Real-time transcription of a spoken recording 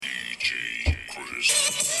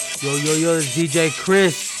Yo, it's DJ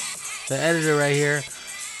Chris, the editor right here.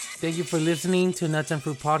 Thank you for listening to Nuts and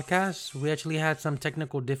Fruit Podcast. We actually had some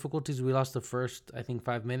technical difficulties. We lost the first, I think,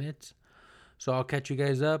 5 minutes. So I'll catch you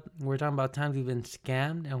guys up. We're talking about times we've been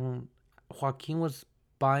scammed. And when Joaquin was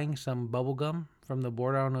buying some bubble gum from the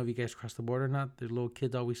border. I don't know if you guys crossed the border or not. There's little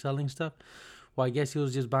kids always selling stuff. Well, I guess he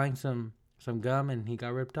was just buying some gum and he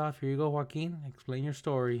got ripped off. Here you go, Joaquin. Explain your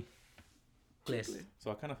story. Please.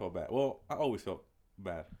 So I kind of felt bad. Well, I always felt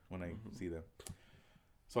bad when I see them.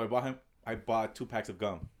 So I bought 2 packs of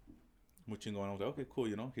gum. Muchingo, and I was like, okay, cool,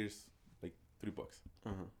 here's like $3.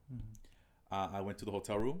 I went to the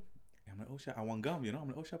hotel room, and I'm like, oh shit, I want gum, I'm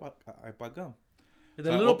like, oh shit, I bought gum.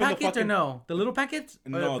 The little packets or no? The little packets? Or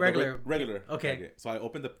no, regular? Regular. Okay. Packet. So I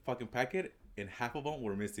opened the fucking packet, and half of them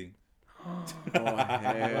were missing. Oh,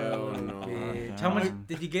 hell no. Bitch. How much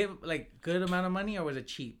did you get, like, good amount of money, or was it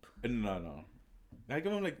cheap? No. I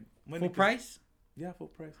give him, like, money. Full price? Yeah, full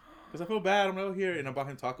price. Because I feel bad. I'm out here, and I bought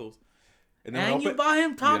him tacos. And then you bought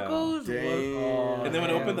him tacos? Yeah. Oh, and then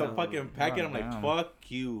when I opened the fucking packet, I'm like, fuck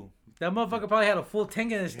you. That motherfucker probably had a full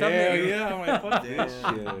tank in his stomach. Hell yeah. I'm like, fuck this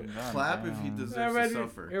shit. Clap if he deserves to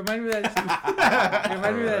suffer. It reminded me of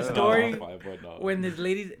that story when this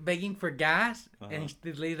lady's begging for gas, and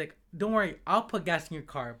this lady's like, don't worry, I'll put gas in your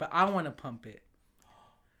car, but I want to pump it.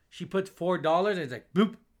 She puts $4, and it's like,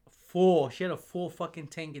 boop, full. She had a full fucking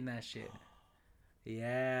tank in that shit.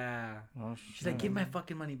 Yeah. Oh, she's like, give me my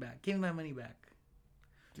fucking money back. Give me my money back.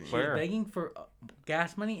 She was begging for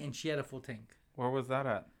gas money, and she had a full tank. Where was that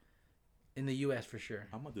at? In the U.S. for sure.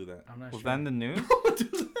 I'm gonna do that. I'm not was sure. that in the news?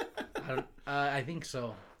 I think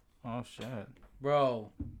so. Oh shit,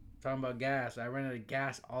 bro. Talking about gas. I ran out of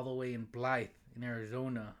gas all the way in Blythe, in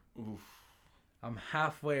Arizona. Oof. I'm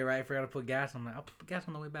halfway, right? Forgot to put gas. I'm like, I'll put gas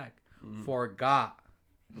on the way back. Forgot.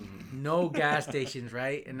 No gas stations,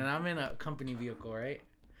 right? And then I'm in a company vehicle, right?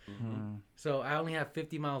 So I only have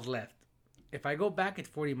 50 miles left. If I go back, it's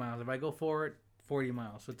 40 miles. If I go forward, 40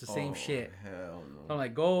 miles. So it's the same shit. Hell no. So I'm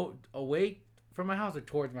like, go away from my house or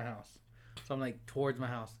towards my house? So I'm like, towards my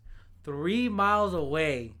house. 3 miles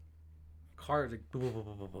away, car is like,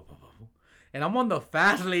 and I'm on the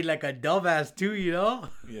fast lane like a dumbass too,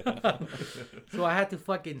 Yeah. So I had to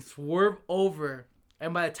fucking swerve over.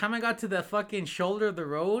 And by the time I got to the fucking shoulder of the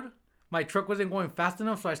road, my truck wasn't going fast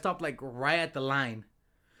enough, so I stopped like right at the line.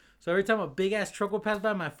 So every time a big ass truck would pass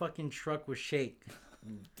by, my fucking truck would shake.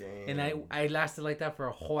 Damn. And I lasted like that for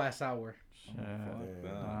a whole ass hour.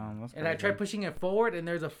 And I crazy. tried pushing it forward, and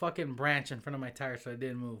there's a fucking branch in front of my tire, so it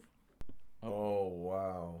didn't move. Oh,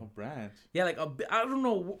 wow. A branch? Yeah, like I don't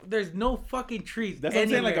know. There's no fucking trees. That's what I'm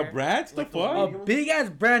saying, like a branch? The fuck? A big ass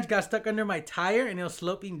branch got stuck under my tire, and it was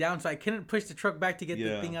sloping down, so I couldn't push the truck back to get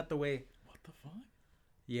the thing out the way. What the fuck?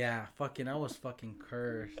 Yeah, I was fucking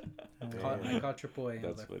cursed. I called AAA. I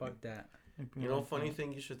was like, fuck that. You know, funny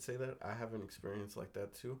thing, you should say that. I have an experience like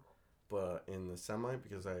that too, but in the semi,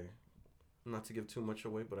 because not to give too much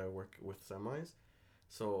away, but I work with semis.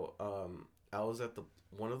 So I was at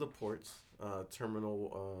one of the ports,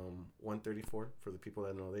 terminal 134. For the people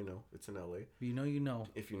that know, they know. It's in LA. You know.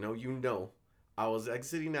 If you know, you know. I was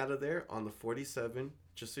exiting out of there on the 47.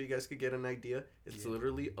 Just so you guys could get an idea, it's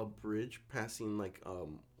literally a bridge passing like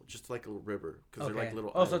just like a river, because they're like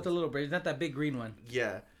little. Oh, so it's a little bridge, not that big green one.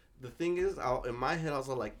 Yeah. The thing is, in my head, I was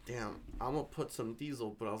all like, damn, I'm going to put some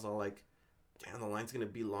diesel. But I was all like, damn, the line's going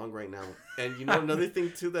to be long right now. And you know another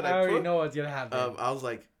thing, too, that I already know what's going to happen. I was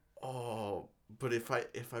like, oh, but if I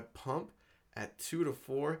pump at 2 to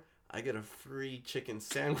 4, I get a free chicken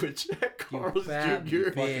sandwich at Carl's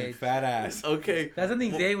Jr. Fucking fat ass. Okay. That's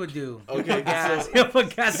something Zane would do. Okay. He'll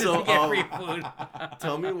put gas to get free food.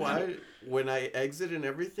 Tell me why, when I exit and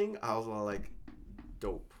everything, I was all like,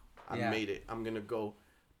 dope. I made it. I'm going to go.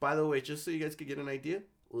 By the way, just so you guys could get an idea,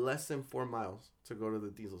 less than 4 miles to go to the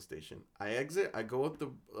diesel station. I exit. I go up the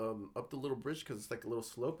little bridge because it's like a little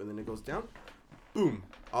slope, and then it goes down. Boom!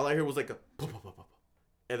 All I heard was like a,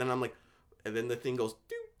 and then I'm like, and then the thing goes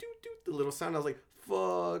doo doo doo. The little sound. I was like,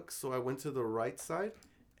 fuck. So I went to the right side,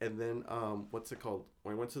 and then what's it called?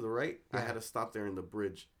 When I went to the right, I had to stop there in the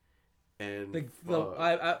bridge. And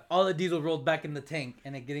all the diesel rolled back in the tank,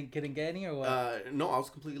 and it couldn't get any, or what? No, I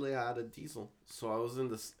was completely out of diesel, so I was in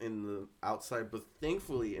the outside. But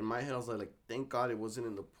thankfully, in my head, I was like, thank God it wasn't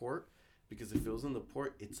in the port, because if it was in the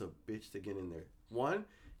port, it's a bitch to get in there. One,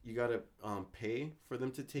 you gotta pay for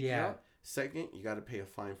them to take you out. Second, you gotta pay a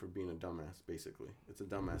fine for being a dumbass. Basically, it's a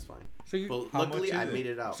dumbass fine. But luckily, I made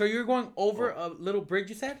it out. So you're going over a little bridge,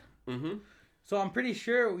 you said? Mm-hmm. So I'm pretty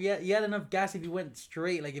sure you had enough gas if you went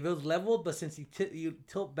straight. Like if it was leveled, but since you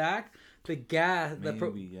tilt back, the gas,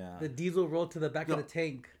 the diesel rolled to the back of the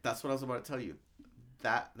tank. That's what I was about to tell you.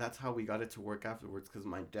 that's how we got it to work afterwards. Because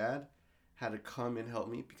my dad had to come and help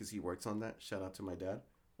me because he works on that. Shout out to my dad.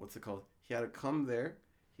 What's it called? He had to come there.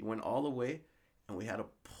 He went all the way, and we had to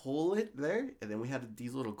pull it there, and then we had a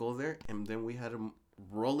diesel to go there, and then we had to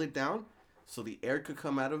roll it down so the air could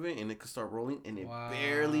come out of it and it could start rolling, and it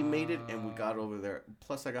barely made it, and we got over there.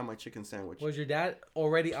 Plus, I got my chicken sandwich. Was your dad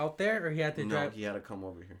already out there, or he had to drive? No, he had to come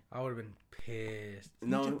over here. I would have been pissed.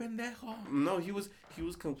 No, he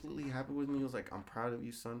was completely happy with me. He was like, "I'm proud of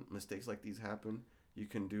you, son. Mistakes like these happen. You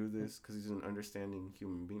can do this," because he's an understanding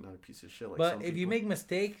human being, not a piece of shit. Like but if you make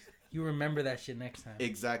mistakes, you remember that shit next time.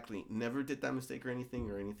 Exactly. Never did that mistake or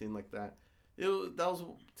anything like that. That was,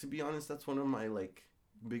 to be honest, that's one of my like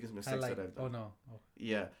biggest mistakes that I've done. Oh no. Oh.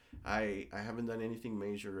 Yeah, I haven't done anything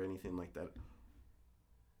major or anything like that.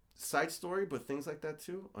 Side story, but things like that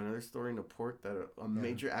too. Another story in the port that a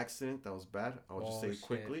major accident that was bad. I'll just say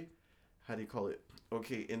quickly. How do you call it?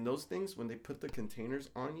 Okay, in those things, when they put the containers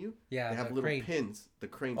on you, they have little pins. The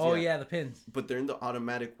cranes. Oh, yeah, the pins. But they're in the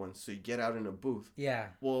automatic one, so you get out in a booth. Yeah.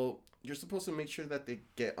 Well, you're supposed to make sure that they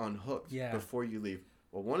get unhooked before you leave.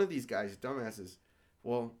 Well, one of these guys, dumbasses,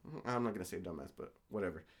 well, I'm not going to say dumbass, but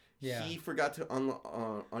whatever. Yeah. He forgot to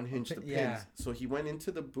unhinge the pins. Yeah. So he went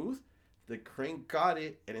into the booth, the crane got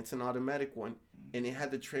it, and it's an automatic one, and it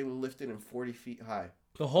had the trailer lifted and 40 feet high.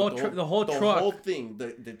 The whole truck. The whole thing.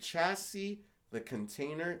 The chassis, the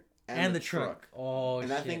container, and the truck. Oh,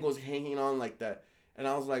 and that thing was hanging on like that. And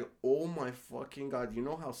I was like, oh my fucking God. You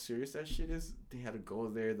know how serious that shit is? They had to go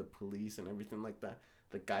there, the police and everything like that.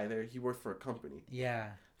 The guy there, he worked for a company. Yeah.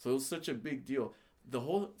 So it was such a big deal. The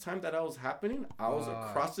whole time that was happening, I was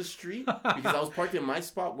across the street because I was parked in my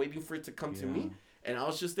spot waiting for it to come to me. And I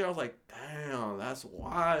was just there. I was like, damn, that's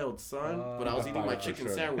wild, son. But I was eating my chicken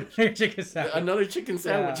sandwich. Another chicken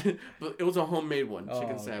sandwich. Yeah. But it was a homemade one,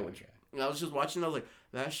 chicken sandwich. Okay. And I was just watching. I was like,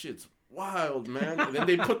 that shit's wild, man. And then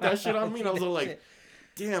they put that shit on me. And I was like,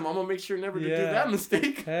 damn, I'm going to make sure never to do that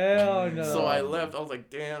mistake. Hell no. So I left. I was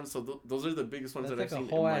like, damn. So those are the biggest ones that I've seen.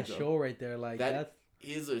 That's like a whole ass show right there. Like that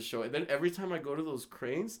is a show. And then every time I go to those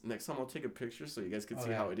cranes, next time I'll take a picture so you guys can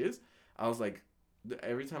see how it is. I was like,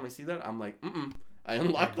 every time I see that, I'm like, I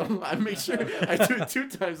unlock them. I make sure I do it 2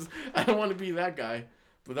 times. I don't want to be that guy.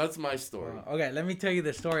 But that's my story. Okay, let me tell you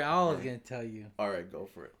the story I was going to tell you. All right, go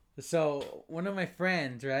for it. So, one of my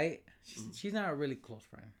friends, right? She's not a really close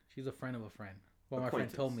friend. She's a friend of a friend. Well, my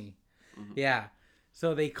friend told me. Mm-hmm. Yeah.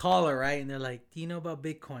 So, they call her, right? And they're like, do you know about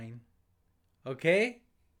Bitcoin? Okay?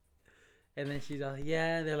 And then she's like,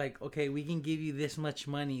 yeah. And they're like, okay, we can give you this much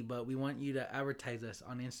money, but we want you to advertise us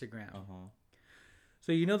on Instagram. Uh-huh.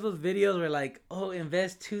 So you know those videos where like, oh,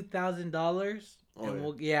 invest $2,000 and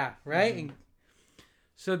we'll right? Mm-hmm. And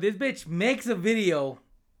so this bitch makes a video,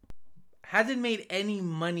 hasn't made any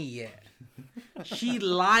money yet. She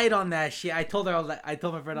lied on that shit. I told my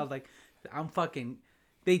friend, I was like, I'm fucking.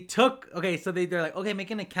 They took so they're like, okay, make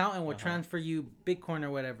an account and we'll transfer you Bitcoin or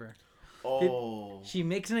whatever. Oh. She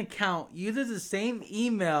makes an account, uses the same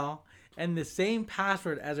email and the same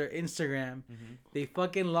password as her Instagram. Mm-hmm. They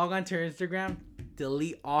fucking log onto her Instagram,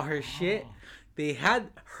 delete all her shit. They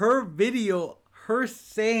had her video, her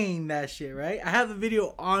saying that shit, right? I have the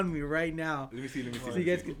video on me right now. Let me see. So you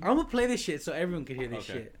guys I'm gonna play this shit so everyone can hear this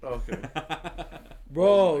shit. Okay.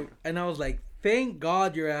 Bro, and I was like, thank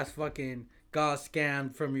God your ass fucking got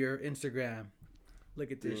scammed from your Instagram.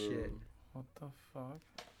 Look at this shit. What the fuck?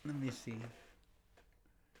 Let me see.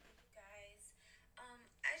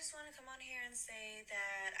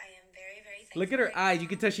 That I am very, very thankful. Look at her eyes. You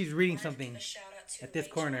can tell she's reading something at this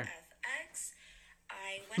corner. FX.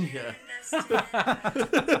 I went and invested. got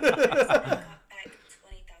back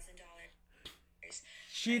 $20,000.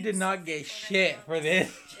 She did not get shit for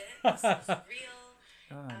this. This is real.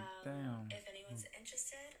 Damn. If anyone's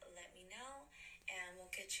interested, let me know, and we'll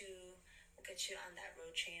get you on that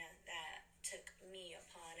road train that took me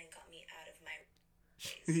upon and got me out of my.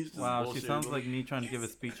 Wow, she sounds like me trying to give a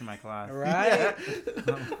speech in my class. Right?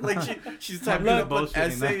 Yeah. Like she's typing up an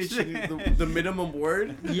essay, the minimum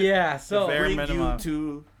word. Yeah, so bring you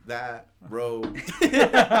to that road.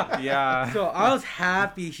 Yeah. So I was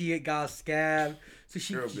happy she got scammed. So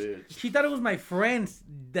she thought it was my friends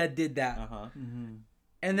that did that. Uh-huh. Mm-hmm.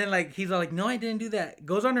 And then like he's like, no, I didn't do that.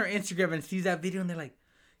 Goes on her Instagram and sees that video and they're like,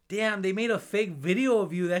 damn, they made a fake video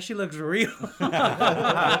of you. That shit looks real.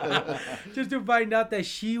 Just to find out that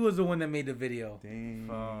she was the one that made the video. Damn.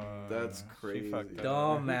 That's crazy.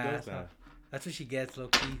 Dumb ass. That's what she gets, low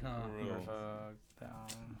key, huh?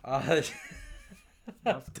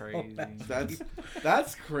 That's crazy.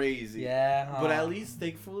 That's crazy. Yeah. Huh? But at least,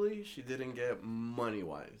 thankfully, she didn't get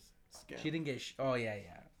money-wise scammed. She didn't get... oh, yeah.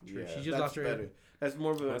 True. Yeah, she just lost her... better. That's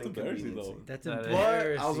more of an That's embarrassing, inconvenience. though. That's That is-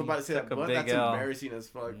 embarrassing. But I was about to say It's that, like a but big that's L. embarrassing as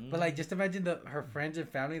fuck. But like, just imagine her friends and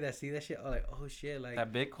family that see that shit. Are like, oh shit, like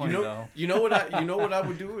That Bitcoin You know, though. you know what I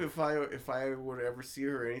would do if I would ever see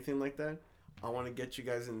her or anything like that. I want to get you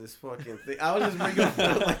guys in this fucking thing. I would just bring up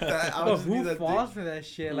like that. I would But just do who that falls thing. for that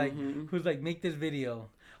shit? Like, who's like, make this video?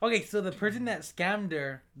 Okay, so the person that scammed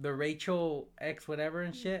her, the Rachel X whatever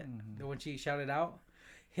and shit, the one she shouted out,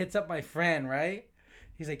 hits up my friend, right?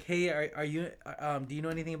 He's like, hey, are you, do you know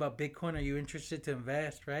anything about Bitcoin? Are you interested to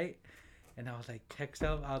invest, right? And I was like, text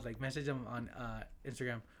him. I was like, message him on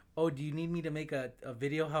Instagram. Oh, do you need me to make a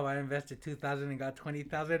video how I invested 2,000 and got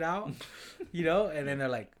 20,000 out? You know? And then they're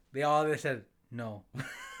like, they said, no.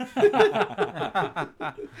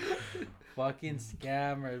 Fucking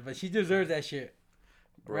scammer. But she deserves that shit.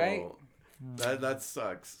 Bro, Right? That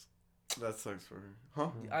sucks. That sucks for her.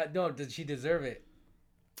 Huh? No, does she deserve it?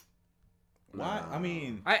 Why? I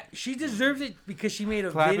mean, She deserves it because she made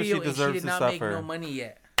a Clap if video she and she deserves did to not make suffer. no money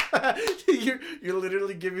yet. You're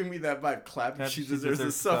literally giving me that vibe. Clap if she deserves to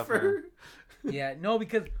to suffer. Yeah, no,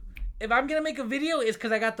 because if I'm gonna make a video, it's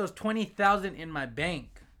because I got those 20,000 in my bank.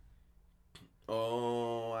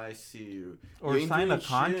 Oh, I see you. Or You ain't sign a doing shit.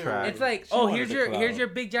 contract. It's like, She oh, wanted the clout. here's your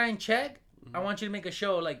big giant check. I want you to make a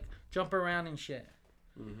show, like jump around and shit.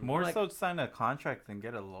 More Like- so sign a contract than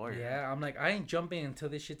get a lawyer. Yeah, I'm like, I ain't jumping until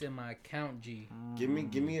this shit's in my account, G. Give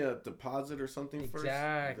me a deposit or something first.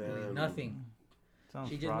 Exactly, then- nothing. Sounds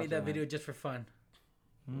She just made that fraudulent. video just for fun.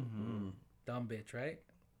 Mm-hmm. Dumb bitch, right?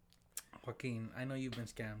 Joaquin, I know you've been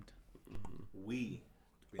scammed. we.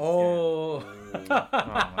 Oh, Oh my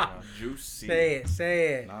god. Juicy. say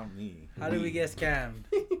it. Not me. How did we get scammed?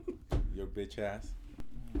 Your bitch ass.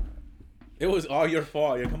 It was all your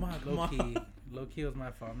fault. Yeah, come on. Low key was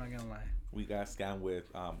my fault. I'm not gonna lie. We got scammed with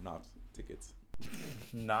Knox tickets.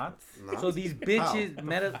 Not? So these bitches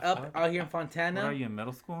met us up out here in What Fontana. are you in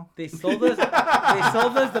middle school? They sold us. They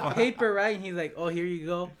sold us the paper, right? And he's like, "Oh, here you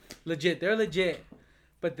go, legit. They're legit."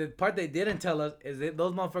 But the part they didn't tell us is that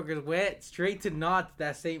those motherfuckers went straight to Knott's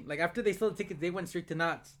that same. Like after they sold the tickets, they went straight to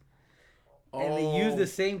Knott's, and they used the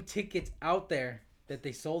same tickets out there that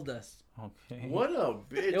they sold us. Okay. What a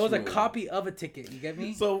bitch. It was a move. copy of a ticket. You get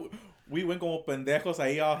me? So we went como pendejos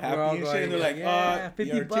ahí all happy We're all and shit. going, And they're like, yeah,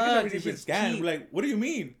 50 your bucks, tickets already this been shit's scanned. cheap. We're like, what do you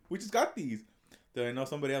mean? We just got these. They're like, no,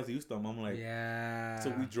 somebody else used them. I'm like, Yeah.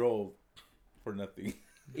 so we drove for nothing.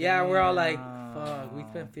 Yeah, we're all like, fuck, we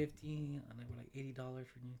spent 50 and like we're like $80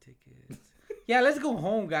 for new tickets. Yeah, let's go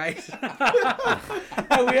home, guys.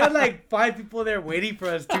 And we had like 5 people there waiting for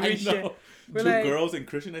us too I and shit. know. We're Two like, girls and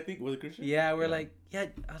Christian, I think. Was it Christian? yeah, we're like, yeah.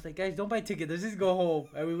 I was like, guys, don't buy tickets. Let's just go home.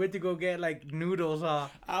 And we went to go get like noodles, huh?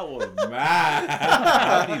 I was mad.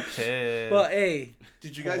 I'd be pissed. But hey,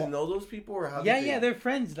 Did you guys know those people or how? yeah, did they... yeah, they're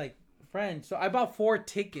friends, like friends. So I bought 4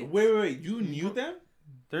 tickets. Wait. You knew them?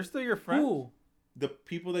 They're still your friends? Who? The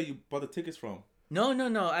people that you bought the tickets from. No. I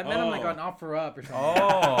met them like Oh. on OfferUp or something.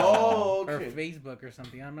 Oh. Oh, Or okay. Facebook or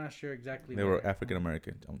something. I'm not sure exactly. They where. were African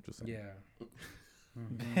American. I'm just saying. Yeah.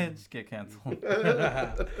 Bitch, get canceled.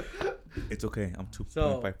 It's okay. I'm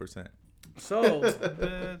 2.5%. So,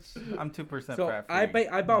 Bitch, I'm 2% so fat I free.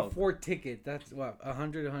 bought Milk. 4 tickets. That's what,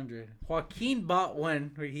 100. Joaquin bought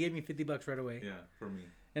one. Where he gave me $50 right away. Yeah, for me.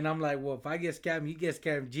 And I'm like, well, if I get scammed, you get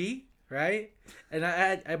scammed, G, right? And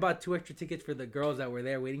I bought 2 extra tickets for the girls that were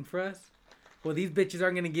there waiting for us. Well, these bitches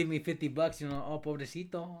aren't gonna give me $50. You know, oh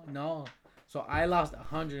pobrecito, no. So I lost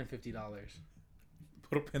 $150.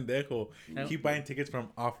 Puro pendejo. No. Keep buying tickets from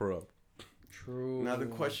OfferUp. True. Now the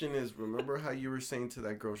question is, remember how you were saying to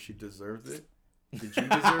that girl she deserved it? Did you deserve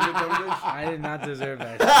it, dumb bitch? I did not deserve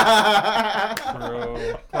that.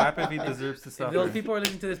 Bro, clap if he deserves to If suffer. those people are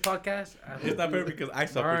listening to this podcast, I It's not fair because I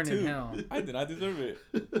suffered burn in too. hell. I did not deserve it.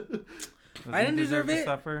 Does I he didn't deserve to it.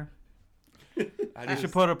 Suffer? I We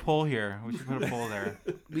should put a poll here. We should put a poll there.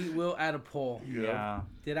 We will add a poll. Yeah.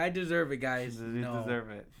 Did I deserve it, guys? Does he No. deserve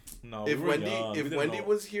it? No, If we were Wendy, young. We if didn't Wendy know.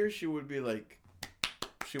 was here, she would be like,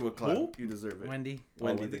 she would clap. Who? You deserve it. Wendy.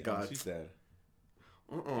 Wendy the God. She's dead.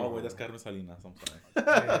 Uh-uh. Oh wait, that's Carmen Salinas. I'm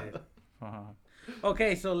sorry.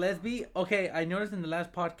 Okay, so let's be okay. I noticed in the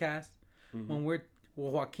last podcast when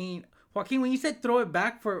Joaquin, when you said throw it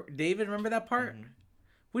back for David, remember that part?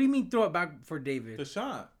 What do you mean throw it back for David? The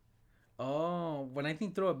shot. Oh, when I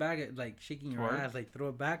think throw it back, it's like shaking your Twerk? ass, like throw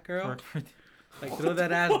it back, girl. Work for- Like throw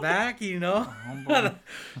that ass back, you know? boy.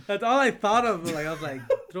 That's all I thought of. Like I was like,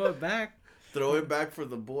 throw it back. Throw it back for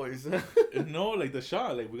the boys. No, like the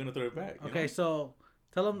shot. Like we're gonna throw it back. you Okay, know? so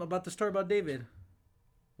tell them about the story about David.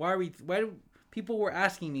 Why people were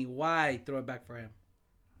asking me why throw it back for him?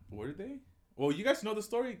 Where did they? Well, you guys know the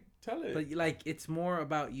story. Tell it. But like it's more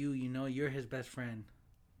about you, you know, you're his best friend.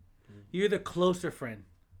 You're the closer friend.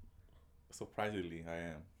 Surprisingly, I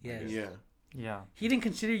am. Yes. Yeah. Yeah. He didn't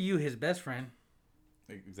consider you his best friend.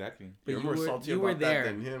 Exactly. But You're you more were, salty you about were that there.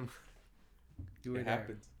 than him. You were It there.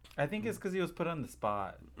 happens. I think it's because he was put on the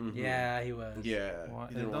spot. Mhm. Yeah, he was. Yeah. Well,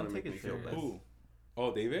 He didn't don't want to take make it me feel serious. bad. Who?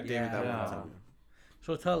 Oh, David? David, that Yeah. one time.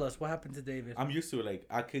 So tell us, what happened to David? I'm used to it. Like,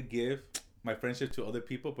 I could give my friendship to other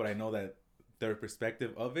people, but I know that their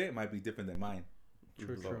perspective of it might be different than mine.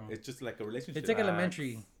 True, So true. it's just like a relationship. It's like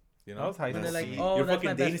elementary. you That know? was high When they're like, school. oh, You're that's fucking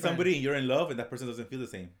my dating best friend. somebody and you're in love and that person doesn't feel the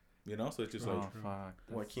same. You know? So it's just Oh, like... fuck.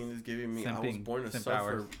 Joaquin is giving me. I was Simping. born to Simp suffer.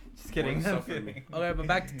 hours. Just kidding. Born I'm to suffer. kidding. Okay, but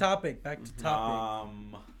back to topic. Back to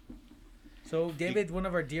topic. So David's one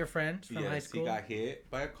of our dear friends from high Yes, school. he got hit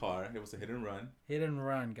by a car. It was a hit and run. Hit and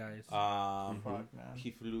run, guys. Fuck, man.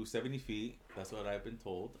 He flew 70 feet. That's what I've been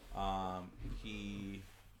told. He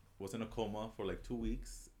was in a coma for like 2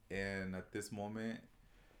 weeks. And at this moment,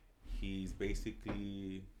 he's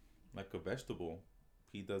basically like a vegetable.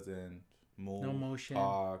 He doesn't move, No motion,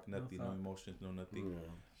 talk, no nothing, no, thought. emotions, no nothing.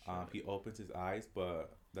 Yeah. He opens his eyes,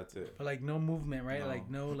 but that's it. But like no movement, right? No. Like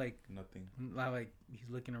no, like Nothing. not like he's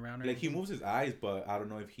looking around. Or Like he anything. moves his eyes, but I don't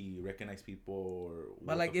know if he recognizes people or. But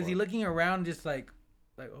what like, the is he fuck. looking around just like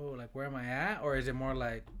oh, like where am I at? Or is it more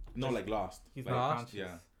like No, like lost. He's like, not lost? conscious.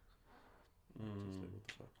 Yeah. Mm. Just like, what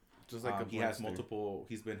the fuck? Just like a he has monster. multiple.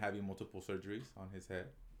 He's been having multiple surgeries on his head.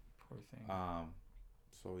 Poor thing.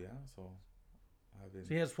 So yeah. So I've been. so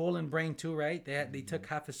he has swollen brain too, right? They took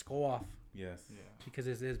half his skull off Yes. Yeah. because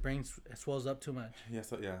his brain swells up too much. Yeah.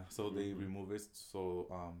 So yeah. So they remove it so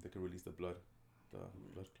they can release the blood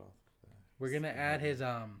clot. We're gonna add his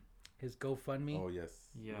GoFundMe Oh yes.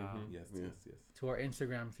 Yeah. Yes. Yeah. Yes. to our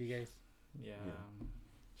Instagram, so you guys. Yeah.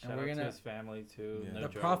 And Shout we're out gonna- to his family too. Yeah. No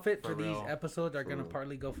The joke, profit for real. these episodes are For gonna real.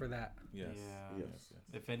 partly go for that. Yes. Yeah. Yes. Yes.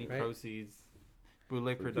 If any Right? proceeds,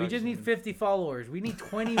 Bootleg Productions. We just need 50 followers. We need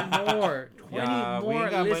 20 more. 20 Yeah, we more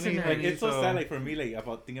ain't got money, listeners. Like honey. it's so So- sad, like for me, like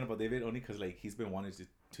about thinking about David only because like he's been wanting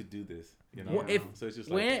to do this, you know. Well, if So it's just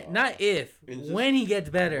like when not if It's just- when he gets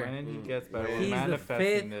better, When he gets better, When- we're he's the manifesting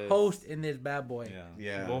 5th this. host in this bad boy. yeah.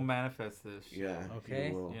 Yeah. We'll manifest this. shit. Yeah. Okay.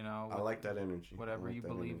 he will. You know, I like that energy. whatever I like you that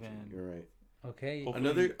believe energy. in. You're right. Okay.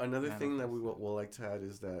 Hopefully- Another thing that we manifest will like to add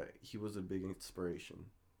is that he was a big inspiration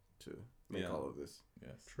to make Yeah. all of this.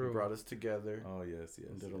 Yes. He True. brought us together Oh yes, yes.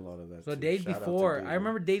 and did yes. a lot of that. So too. days Shout out to before, David. I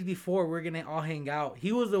remember days before we're gonna all hang out.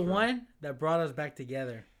 He was the Sure. one that brought us back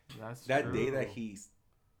together. That's That true. day that he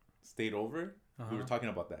stayed over, we were Uh-huh. talking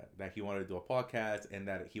about that he wanted to do a podcast and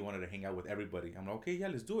that he wanted to hang out with everybody. I'm like, okay, yeah,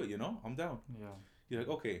 let's do it. You know, I'm down. Yeah. He's like,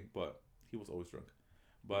 okay, but he was always drunk.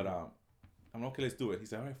 But I'm like, okay, let's do it.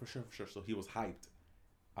 He's like, all right, for sure. So he was hyped.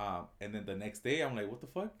 And then the next day, I'm like, what the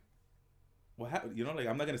fuck? What happened? You know, like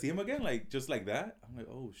I'm not gonna see him again, like just like that. I'm like,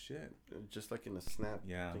 oh shit. Just like in a snap,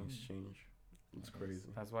 Yeah. things change. It's crazy.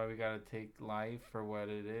 That's why we gotta take life for what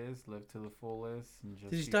it is, live to the fullest, and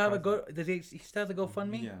just. Does he be still have a present. Does he still have the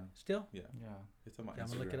GoFundMe? Yeah. Still? Yeah, Yeah. it's on my Yeah, I'm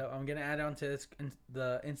Instagram. gonna look it up. I'm gonna add it onto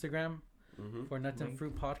the Instagram Mm-hmm. for Nuts and Link.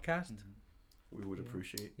 Fruit podcast. We would Yeah.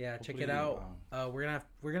 appreciate. Yeah, check Hopefully, it out.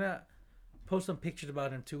 We're gonna post some pictures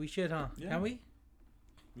about him too. We should, huh? Yeah. Can we?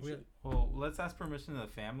 We We- should- Well, let's ask permission to the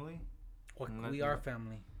family, Well, Let we them- are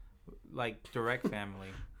family. like direct family.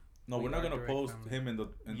 No, We we're not are gonna direct post family. him in the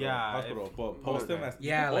Yeah, hospital, if- but post him okay. as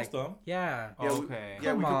Yeah, you can post like- him. Yeah. Yeah, Okay.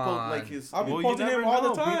 Yeah, we Come could post like on. his. I'll be Well, you posting him never all the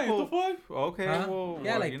know. time. People- What the fuck? Okay. Huh? Well,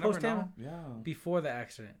 Yeah, like you never post him. know. Yeah. Before the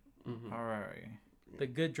accident, Mhm. All right. the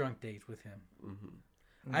good drunk days with him.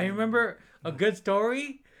 Mhm. I remember a good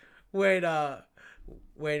story when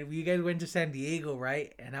you guys went to San Diego,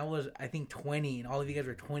 right? And I think 20, and all of you guys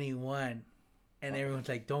were 21. And everyone's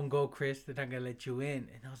like, don't go, Chris. They're not going to let you in.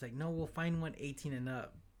 And I was like, no, we'll find one 18 and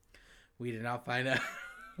up. We did not find out.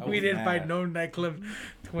 I We was didn't mad. find no nightclubs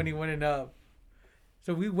 21 and up.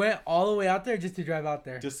 So we went all the way out there just to drive out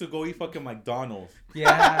there. Just to go eat fucking McDonald's.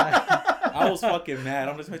 Yeah. I was fucking mad.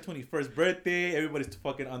 I'm just my 21st birthday. Everybody's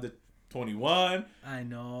fucking under 21. I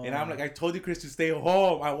know. And I'm like, I told you, Chris, to stay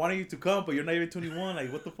home. I wanted you to come, but you're not even 21.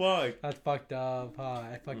 Like, what the fuck? That's fucked up, huh?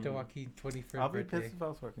 I fucked up Joaquin's 21st I'll be birthday. pissed if I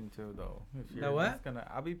was working too, though. If Know what? just Gonna,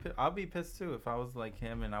 I'll be pissed too if I was like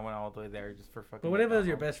him and I went all the way there just for fucking. But what if it was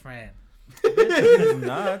your McDonald's. best friend? It's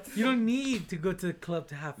nuts. You don't need to go to the club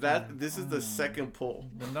to have fun. That this is the second pull.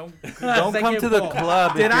 Then don't come Second to the pull.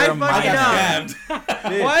 club. Did if I you're a fuck it minor.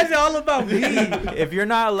 up? Why is it all about me? If you're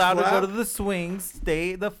not allowed to Clap. go to the swings,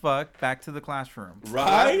 stay the fuck back to the classroom.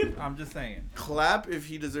 Right? I'm just saying. Clap if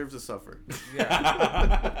he deserves to suffer.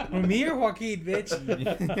 Me or Joaquin, bitch?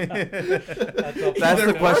 That's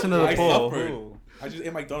the question of the I poll. suffered. Who? I just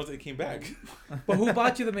ate McDonald's and it came back. But who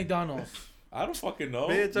bought you the McDonald's? I don't fucking know.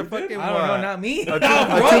 Bitch, You I fucking did? I don't know, not me. A I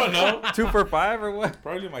don't know. 2 for 5 or what?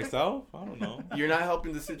 Probably myself. I don't know. You're not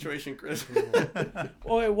helping the situation, Chris.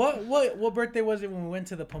 Oh, wait, what birthday was it when we went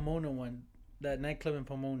to the Pomona one, that nightclub in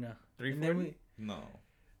Pomona? 340? No.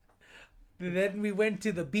 Then we went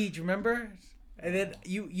to the beach. Remember? And then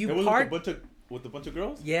you It was parked. with a bunch of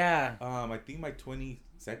girls. Yeah. I think my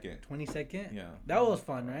 22nd. 22nd. Yeah. That was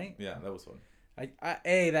fun, right? Yeah, that was fun.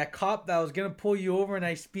 Hey, that cop that was gonna pull you over and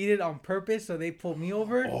I speeded on purpose, so they pulled me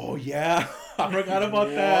over. Oh yeah, I forgot about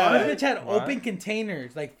This that. bitch had What? open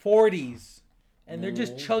containers, like 40s, and they're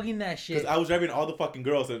just chugging that shit. Because I was driving all the fucking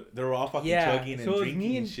girls, and they were all fucking Yeah, chugging and so it was drinking me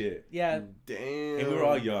and and- shit. Yeah, Damn. And we were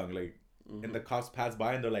all young, like, and the cops passed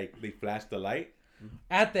by and they're like, they flashed the light.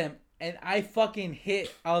 at them, and I fucking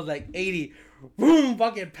hit. I was like 80, boom,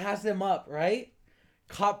 fucking pass them up, right?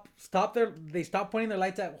 Cop stopped they stopped pointing their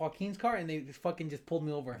lights at Joaquin's car, and they fucking just pulled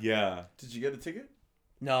me over. Yeah. Did you get a ticket?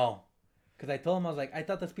 No, because I told them, I was like, I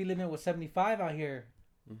thought the speed limit was 75 out here.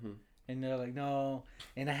 Mm-hmm. And they're like, no.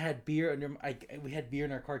 And I had beer under. We had beer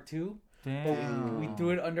in our car too. But Damn. we threw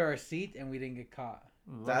it under our seat and we didn't get caught.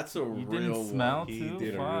 That's a You real didn't one. smell He too?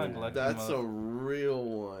 did a Fuck, real one. lucky That's a mother- real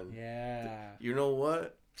one. Yeah. You know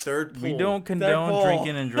what? Third pool. We don't condone Third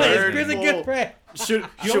drinking and Chris Third is a driving. pull. good friend. Should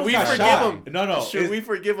You we almost got forgive shot. him? No. Should we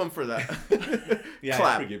forgive him for that? Yeah, I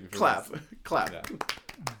clap. forgive you for Clap. this. Clap. Yeah.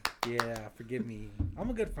 Yeah, forgive me. I'm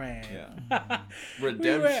a good friend. Yeah.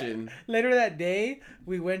 Redemption. Later that day,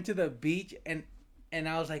 we went to the beach and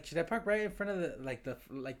I was like, should I park right in front of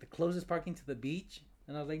the closest parking to the beach?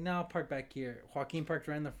 And I was like, no, I'll park back here. Joaquin parked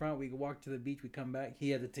right in the front. We walk to the beach. We come back. He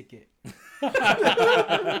had a ticket.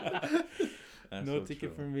 That's No so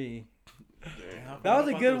ticket true. for me. Damn, That was a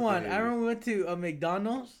about good those one. days. I remember we went to a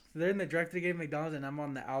McDonald's. They're in the drive-thru gate of McDonald's, and I'm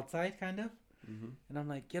on the outside, kind of. Mm-hmm. And I'm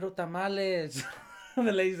like, quiero tamales. And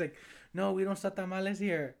the lady's like, no, we don't sell tamales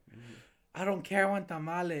here. I don't care, I want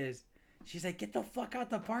tamales. She's like, get the fuck out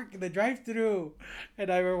the drive-thru. And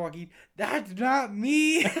I remember walking, that's not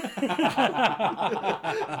me.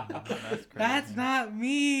 That's not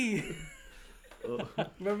me.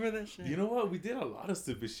 Remember that shit? You know what? We did a lot of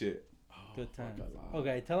stupid shit. Good fuck, times. a lot.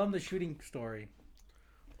 Okay, tell them the shooting story.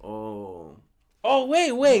 Oh. Oh,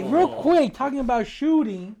 wait, real quick. Talking about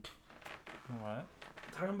shooting. What?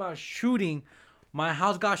 Talking about shooting. My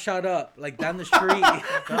house got shot up, like down the street.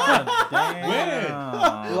 God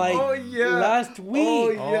damn. like Oh, yeah. last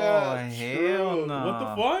week. Oh, Oh, yeah. hell true. no. What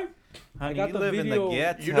the fuck? Honey, got you the live in the video.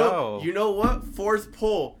 ghetto. You know what? Fourth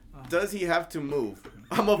poll. Does he have to move?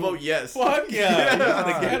 I'm gonna vote yes. Fuck yeah. You're in the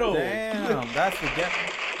God ghetto. Damn, that's the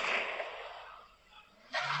ghetto.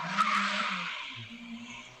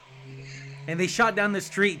 And they shot down the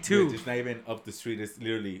street too. Dude, it's not even up the street. It's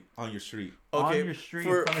literally on your street. Okay. On your street,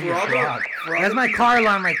 For, in front of for your all the, block. for all That's the my car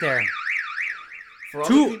alarm right there. For all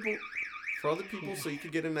Two. the people, for all the people, so you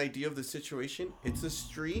could get an idea of the situation, it's a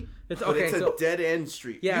street, It's but okay. it's a So, dead end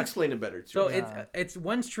street. Yeah. You explain it better, too. so Yeah. it's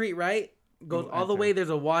one street, right? Goes all the way. There's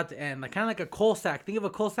a wall at the end, like kind of like a cul-de-sac. Think of a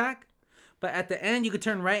cul-de-sac, but at the end you could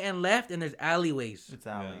turn right and left, and there's alleyways, It's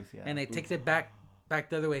alleys, yeah. and it takes it back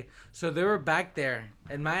the other way. So they were back there,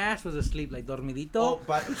 and my ass was asleep, like dormidito.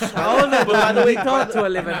 but, I was a by the way, dormidito to a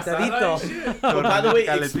levantadito. but by the way,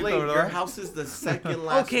 Calentito, explain. bro. Your house is the second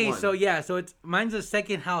last Okay, one. so yeah, so it's mine's the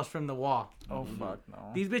second house from the wall. Oh, fuck no.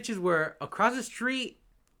 These bitches were across the street,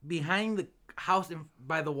 behind the house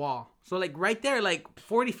by the wall. So like right there, like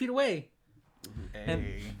 40 feet away. And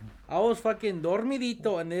Hey. I was fucking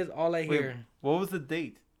dormidito, and this is all I Wait, hear. what was the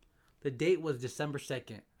date? The date was December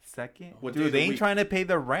 2nd. Second? What day of Dude, the they ain't week? trying to pay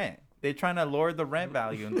the rent. They trying to lower the rent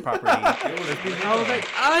value in the property. I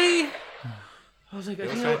was like,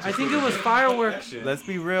 I think it was fireworks. Let's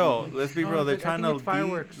be real. Let's be No, real. They're I trying think to it's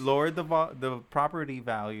fireworks. lower the property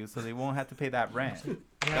value so they won't have to pay that rent.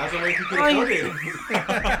 That's the way you could Ay. afford it.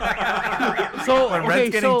 So When okay,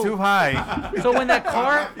 rent's getting so, too high, so when that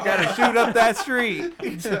car, you gotta shoot up that street.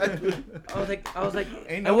 I was like,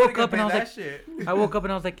 Ain't I nobody woke gonna up and I was pay like, that shit. I woke up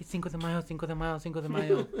and I was like, Cinco de Mayo, Cinco de Mayo, Cinco de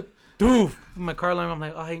Mayo. Doof. My car alarm. I'm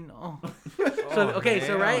like, I know. So okay, so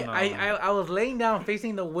hell right, no. I was laying down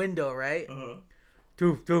facing the window, right?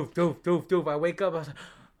 Doof, doof, doof, doof, doof. I wake up. I was like,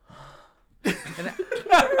 and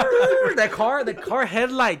the car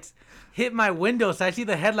headlights hit my window, so I see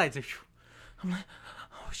the headlights. I'm like,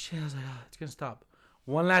 oh shit! I was like, it's gonna stop.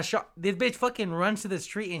 One last shot. This bitch fucking runs to the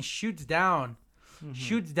street and shoots down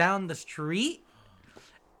the street.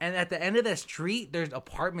 And at the end of the street, there's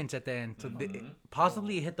apartments at the end. So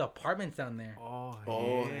possibly it hit the apartments down there. Oh,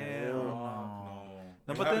 Oh, hell hell no. No.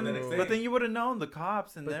 No, What but happened the next then day? you would have known the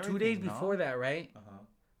cops and But everything. 2 days no? before that, right? Uh-huh.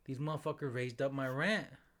 These motherfuckers raised up my rent.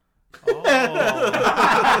 Oh.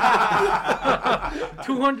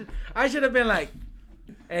 200. I should have been like,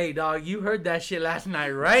 hey, dog, you heard that shit last night,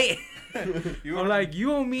 right? I'm like,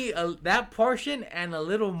 you owe me that portion and a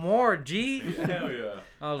little more, G. Hell yeah.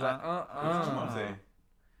 I was like, What's your mom say?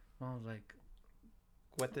 I was like,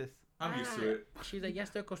 What this? I'm used to it. she's like, ya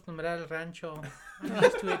estoy acostumbrada al rancho. I'm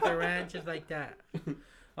used to it, the ranch is like that.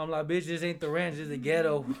 I'm like, bitch, this ain't the ranch, this is the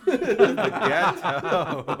ghetto.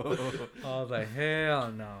 I was like,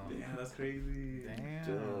 hell no. Damn, that's crazy.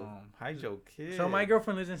 Damn. Hide your kid. So my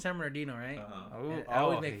girlfriend lives in San Bernardino, right? Uh-huh. And I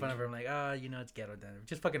always make fun of her. I'm like, you know, it's ghetto down there.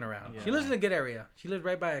 Just fucking around. She Yeah. lives in a good area. She lives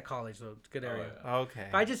right by a college, so it's a good Oh, area. yeah. Okay.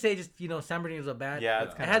 If I just say, you know, San Bernardino's a bad. Yeah,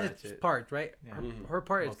 it's It kind has of its parts, right? Yeah. Her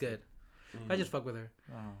part is Mostly. good. I just fuck with her.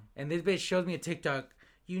 Oh. And this bitch shows me a TikTok.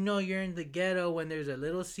 You know you're in the ghetto when there's a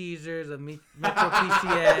Little Caesars, a Metro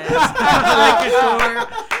PCS, a liquor store,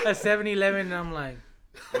 a 7-Eleven, and I'm like,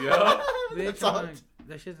 Yeah. bitch, I'm like,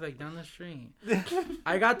 that shit's like down the street.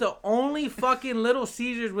 I got the only fucking Little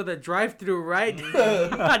Caesars with a drive-through right down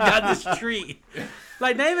the street.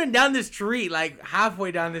 Like, not even down the street, like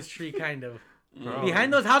halfway down the street, kind of. Bro.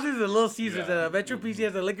 Behind those houses is a Little Caesars, Yeah. a Metro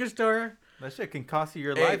PCS, a liquor store. That shit can cost you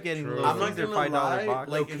your Hey, life getting true. little I'm not Caesar gonna $5 lie. box.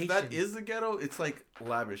 Like, if that Location. is the ghetto, it's like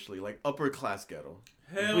lavishly, like upper class ghetto.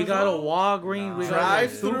 Hell We got a no. Walgreens, we got a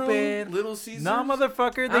Drive through stupid. Little Caesars. No,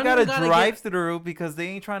 motherfucker, I they don't got a even gotta drive through because they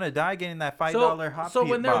ain't trying to die getting that $5 hot so pea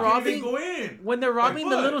when they're box. Can't robbing- even go in. When they're robbing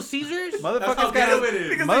the fuck? Little Caesars, That's Motherfuckers how gotta, ghetto it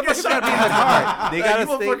is. motherfuckers gotta be in the car. They You gotta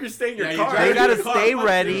motherfuckers stay. stay in your Yeah, you car. drive They in gotta your car, stay fuck this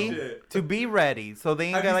ready shit. to be ready, so they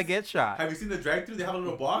ain't Have gonna you- get shot. Have you seen the drive-thru? They have a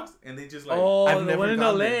little box and they just like. oh, I've the never one in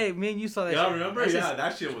gone LA, there. me and you saw that. Yeah, shit. remember? That Yeah, shit's-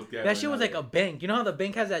 that shit was ghetto. that shit was in like LA. a bank. You know how the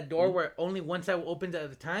bank has that door where only one side opens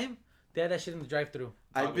at a time? They had that shit in the drive-through.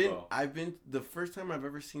 I've Taco been the first time I've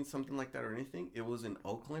ever seen something like that or anything. It was in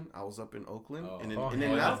Oakland. I was up in Oakland, Oh, and oh, in hell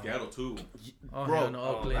and yeah. out, that's ghetto too. Oh, Bro, hell no,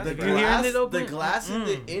 Oakland. that's the bad. You hearing glass, it, the Oakland? glass in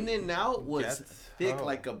the Mm. In and Out was That's thick how-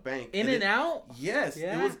 like a bank. In and out? Yes,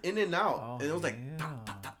 Yeah. it was In and Out, Oh, and it was like yeah. ta,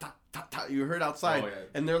 ta, ta, ta, ta, ta. You heard outside, Oh, yeah.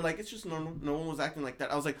 and they're like, it's just normal. No one was acting like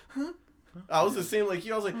that. I was like, huh? I was the same like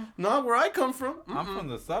you. I was like, nah, where I come from. I'm from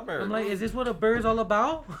the suburbs. I'm like, is this what a bird's all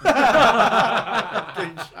about?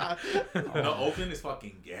 Getting shot. No, Oakland is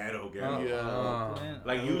fucking ghetto. Yeah.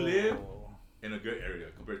 Like, you live in a good area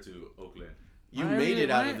compared to Oakland. You Mine made is-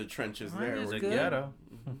 it out mine- of the trenches mine there. is We're good. ghetto.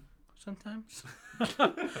 Sometimes.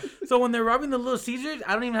 So when they're robbing the Little Caesars,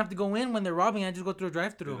 I don't even have to go in. When they're robbing, I just go through a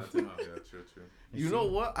drive-through. Yeah, true. You know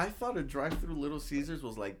what? I thought a drive-through Little Caesars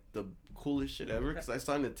was like the coolest shit ever because I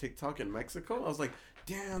saw it in a TikTok in Mexico. I was like,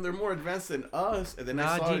 damn, they're more advanced than us. And then I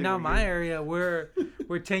Nah, saw G, it. not and my area. We're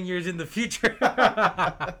 10 years in the future.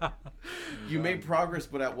 You made progress,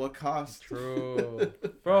 but at what cost? True.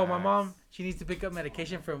 Bro, my mom, she needs to pick up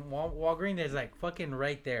medication from Walgreens. There's like fucking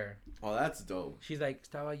right there. Oh, that's dope. She's like,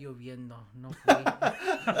 estaba lloviendo. No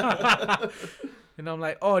fui. And I'm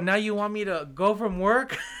like, oh, now you want me to go from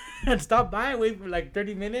work and stop by and wait for like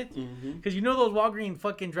 30 minutes? Mm-hmm. Because you know those Walgreens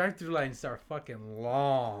fucking drive-through lines are fucking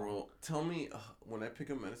long. Bro, tell me, when I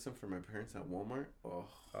pick up medicine for my parents at Walmart,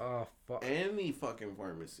 Oh, fuck. any fucking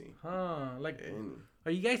pharmacy. Huh. Like, Any.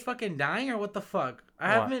 are you guys fucking dying or what the fuck?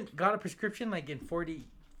 I What? haven't got a prescription like in 40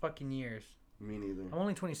 fucking years. Me neither. I'm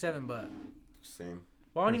only 27, but Same.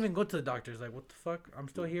 well, I don't even go to the doctors. Like, what the fuck? I'm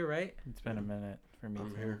still here, right? It's been a minute for me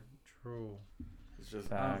I'm too. here. True. It's just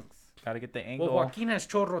Facts. Gotta get the angle. Well, Joaquin has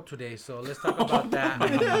chorro today, so let's talk about that.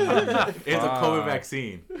 It's a COVID Fuck.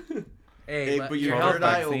 vaccine. Hey, but your your health third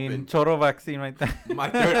eye vaccine. open. Choro vaccine right there. My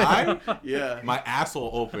third eye, Yeah. my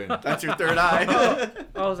asshole open. That's your third eye.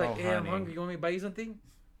 I was like, Oh, hey, I'm honey. hungry. You want me to buy you something?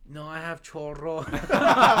 No, I have chorro.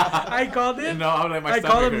 I called him. No, I'm like my I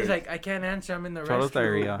stomach called him. He's hurts. like, I can't answer. I'm in the Choro's restroom.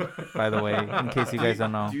 diarrhea, by the way, in case you guys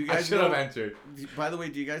don't know. Do you I guys should have know? answered. By the way,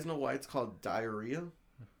 do you guys know why it's called diarrhea?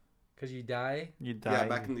 Cause you die. You die. Yeah,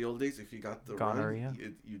 back in the old days, if you got the Gonorrhea?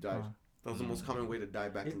 run, you died. Oh. That was the most common way to die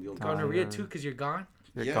back in the old days. Gonorrhea Diarrhea. too, cause you're gone.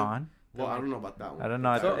 You're Yeah. gone. Well, I don't know about that one. I don't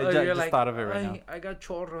know. So, I you're just like, thought of it right now. I got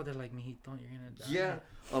chorro. They're like, mijito, you're gonna die. Yeah,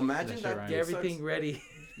 imagine That that. shit rhymes. Get sucks. everything ready.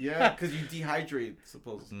 Yeah, because you dehydrate,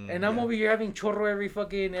 supposedly. And I'm over here having chorro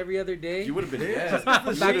every other day. You would have been Yeah. dead.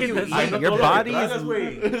 Back in the Hey, day. your body is That's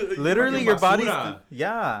way. literally Fucking your body's basura.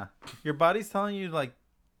 yeah. Your body's telling you like,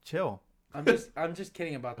 chill, I'm just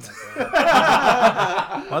kidding about that.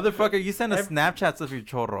 motherfucker. You send a Snapchats of your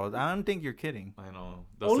chorros. I don't think you're kidding. I know.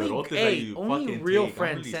 The Only, cerotes that hey, you only fucking real take, I'm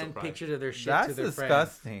friends really send surprised. pictures of their shit That's to their friends.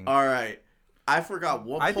 disgusting. All right, I forgot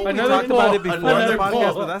what. I think poll we Another talked about it poll. before in the Another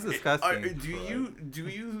podcast, poll. but that's Are, disgusting. do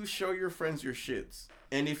you show your friends your shits?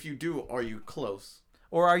 And if you do, are you close?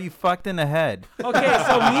 or are you fucked in the head? Okay,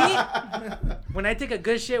 so me, when I take a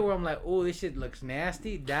good shit where I'm like, oh, this shit looks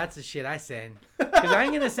nasty, that's the shit I send. Because I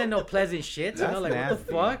ain't going to send no pleasant shit. You know, like,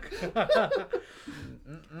 nasty. what the fuck?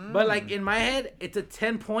 But, like, in my head, it's a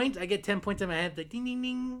 10 points. I get 10 points in my head. Like, ding, ding,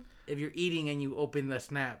 ding. If you're eating and you open the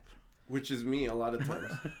snap. Which is me a lot of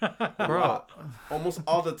times. Bro. Almost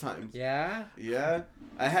all the times. Yeah? Yeah.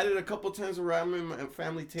 I had it a couple times where I'm in my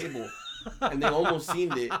family table and they almost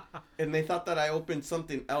seen it and they thought that I opened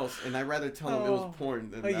something else and I'd rather tell them it was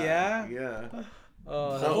porn than that. Yeah? Yeah.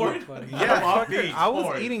 Oh, that's Porn? funny. Yeah. I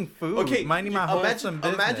was eating food, Okay, minding my wholesome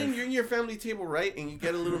business. imagine you're in your family table, right? And you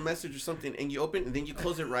get a little message or something and you open and then you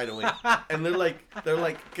close it right away. And they're like,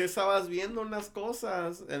 ¿Qué estabas viendo unas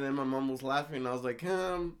cosas? And then my mom was laughing and I was like,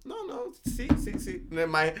 no, sí. And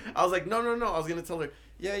then I was like, no. I was going to tell her,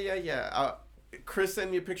 yeah. Chris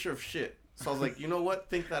sent me a picture of shit. So I was like, you know what?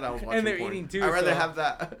 Think that I was watching And they're porn. eating too, I'd rather so- have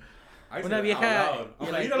that. I Una said it out vieja- loud. I'm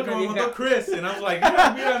you're like, like, mira lo que una me mandó vieja- Chris. And I was like,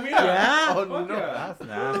 mira. Yeah? Oh, Fuck no. yeah. That's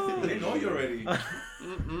nasty. They know you already.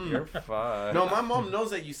 You're fucked. No, my mom knows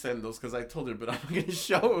that you send those because I told her, but I'm going to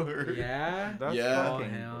show her. Yeah? That's Yeah. Oh,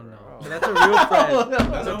 fucking hell no. gross. But that's a real friend.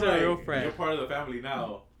 That's That's a like, real friend. You're part of the family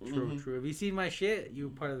now. True. If you see my shit, you're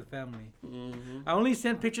part of the family. Mm-hmm. I only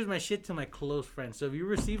send pictures of my shit to my close friends. So if you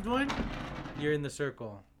received one, you're in the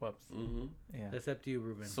circle. Whoops. Mm-hmm. Yeah. That's up to you,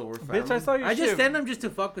 Ruben. So we're family. Bitch, I saw your I shit. just send them just to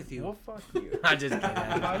fuck with you. Well, fuck you. I'm just kidding.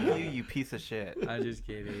 Fuck you, you piece of shit. I'm just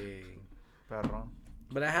kidding. Perro.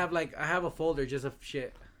 But I have a folder just of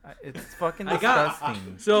shit. It's fucking I got-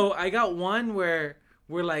 disgusting. So I got one where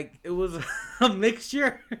we're like it was a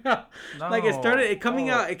mixture. Like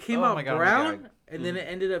it came out my God, brown, and then it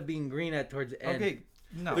ended up being green towards the end. Okay,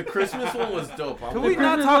 no. The Christmas one was dope. Could we The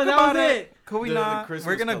not Christmas talk one, that about was it? it. Could we The not? Christmas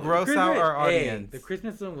We're gonna color. gross out our audience. The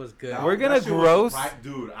Christmas one was good. We're gonna That shit was gross- surprise-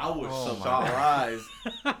 Dude, I was Oh my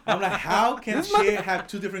shocked. I'm like, how can shit have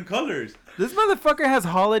two different colors? This motherfucker has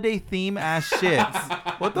holiday theme ass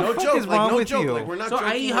shits. What the No fuck joke. is like, wrong no with joke. you? Like, we're not So I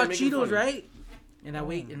joking, eat we're hot making Cheetos, fun. right? And I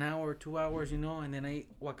wait an hour, 2 hours, and then I eat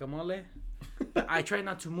guacamole. But I try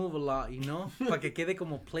not to move a lot, para que quede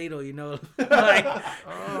como Play-Doh, like,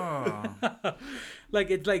 Oh.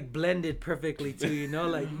 like it's like blended perfectly too,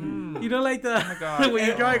 like like the God. when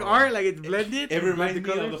you're drawing art, like it's blended. It reminds like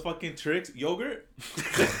me of the colors. fucking Trix yogurt.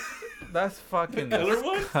 That's fucking Color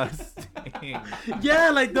one? disgusting. Yeah,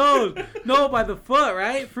 like those. No, by the foot,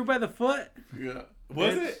 right? Fruit by the foot. Yeah.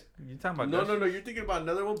 Was Bitch, it? You talking about No. You're thinking about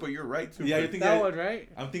another one, but you're right too. Yeah, Chris. you're thinking. That one, right?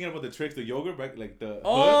 I'm thinking about the Trix, the yogurt, right? Like the.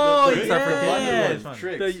 Oh, the Trix yeah. are for blonde One. ones.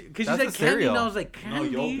 Tricks. Because you That's said a candy, cereal. and I was like No, candy.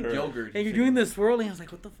 yogurt. Yogurt. And you're doing the swirling. I was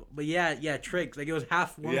like, what the fuck? But yeah, tricks. Like it was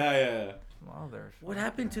half one. Yeah. Mother. What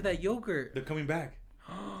happened to that yogurt? They're coming back.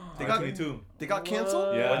 They They got- 22. They got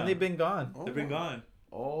canceled? Yeah. When they been gone? Oh, They've been gone.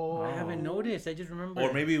 Oh. I haven't noticed. I just remember.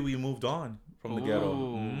 Or maybe we moved on from the ghetto.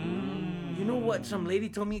 Ooh. You know what? Some lady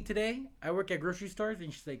told me today. I work at grocery stores,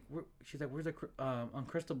 and she's like, "Where's the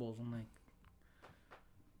Uncrustables?" I'm like,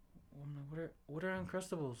 "What are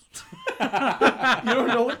Uncrustables?" You don't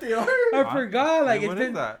know what they are? I forgot. Like, What it's is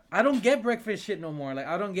been. that? I don't get breakfast shit no more. Like,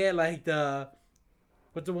 I don't get like the.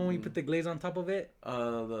 What's the one where you put the glaze on top of it?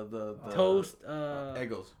 The Toast.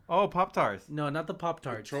 Eggos. Oh, Pop Tarts. No, not the Pop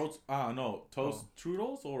Tarts. Toast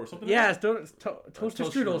strudels or something. Yeah, like that? it's toaster Toast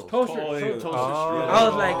strudels. strudels. Toaster. Oh, yeah, toaster. Toaster Oh. strudels. I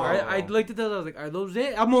was like, I looked at those. I was like, are those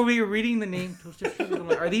it? I'm over here reading the name. Toaster strudels. I'm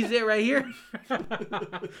like, are these it right here?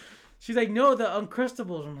 She's like, no, the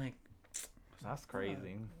Uncrustables. I'm like, That's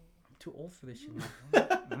crazy. I'm too old for this shit.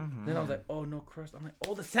 Mhm. Then I was like, oh, no crust. I'm like,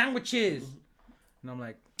 oh, the sandwiches. And I'm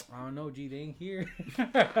like, I don't know, G, they ain't here.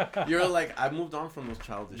 You're like, I moved on from those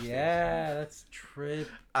childish things. Yeah, that's trip.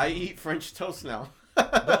 I eat French toast now.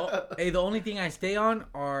 Hey, the only thing I stay on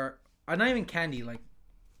are not even candy, like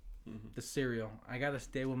the cereal. I gotta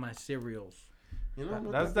stay with my cereals. You know, I'm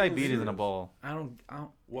not That's that big of diabetes in a cereals. bowl. I don't.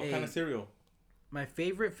 What hey, kind of cereal? My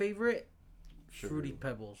favorite, Sugar. Fruity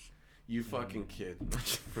Pebbles. You fucking kid.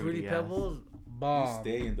 Fruity ass. Pebbles, You bomb.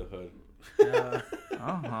 stay in the hood.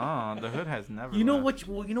 The hood has never. You know left.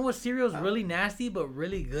 you know what cereal's really nasty but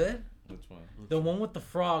really good? Which one? The one with the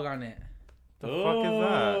frog on it. The fuck is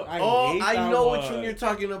that? I hate know that which one you're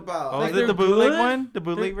talking about. Oh, Like, is it the they're bootleg good. one? The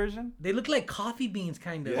bootleg version? They look like coffee beans,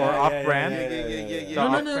 kind of. Or off-brand? Yeah. No, The no,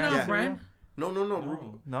 off-brand no, cereal? brand. No.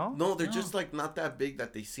 No? No, they're No. just like not that big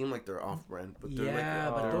that they seem like they're off-brand, but they're Yeah,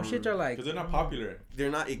 like but those shits are like. Because they're not popular.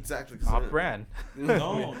 they're not exactly Off-brand.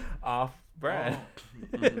 No. Off-brand.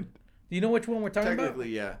 Mhm. Do you know which one we're talking about?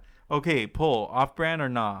 Technically, yeah. Okay, pull. Off-brand or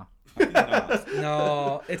nah? I think not.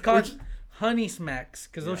 No, it's called Honey Smacks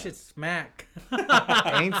because those shits smack.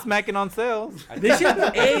 Ain't smacking on sales. I This think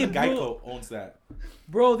shit, hey, Geico bro, owns that.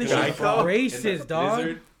 bro, this shit's Geico? racist, dog.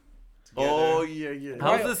 Lizard Oh yeah.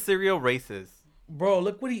 How's the cereal racist? Bro,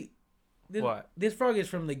 look what he. What? This frog is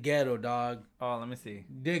from the ghetto, dog. Oh, let me see.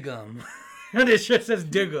 Dig 'em. This shit says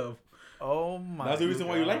dig 'em. Oh my. That's the reason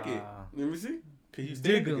why you like it. Let me see. Cause you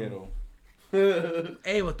stay in the Dig 'em. ghetto.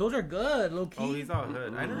 Hey, but those are good, low key. Oh, he's all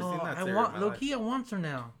hood. I never seen that I cereal. want in my low life. key. I want some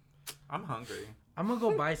now. I'm hungry. I'm gonna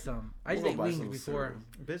go buy some. I just We'll ate go buy wings some before.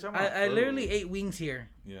 Bitch, I'm I literally ate wings here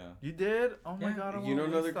Yeah. You did? Oh my Yeah. god. I You know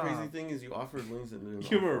want another Wingstop. crazy thing is you offered wings and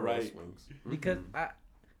then You were offered us right. wings. because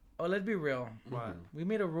let's be real. What? We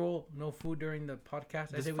made a rule: no food during the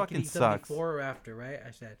podcast. I This said we fucking could eat something sucks. before or after, right?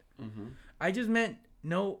 I said. Mm-hmm. I just meant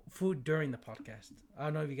no food during the podcast. I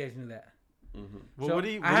don't know if you guys knew that. Mm-hmm. Well, So what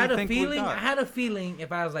do you, what I do had you a think we feeling. got? I had a feeling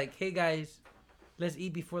if I was like, "Hey guys, let's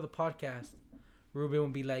eat before the podcast," Ruben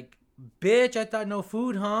would be like, "Bitch, I thought no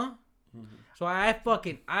food, huh?" Mm-hmm. So I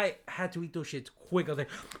had to eat those shits quick. I was like,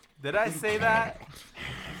 Did I say that?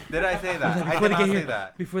 Did I say that? I before did they not get say here,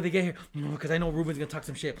 that. before they get here, because I know Ruben's gonna talk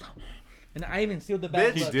some shit. And I even sealed the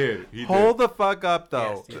bag. Bitch. He but- did. He Hold did. the fuck up,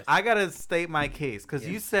 though. Yes, yes. I gotta state my case because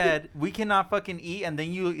you Yes. said we cannot fucking eat, and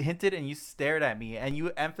then you hinted and you stared at me and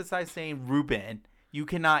you emphasized saying, "Ruben, you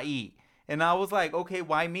cannot eat." And I was like, okay,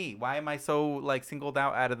 why me? Why am I so like singled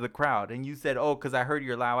out of the crowd? And you said, oh, because I heard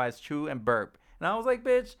your loud ass chew and burp. And I was like,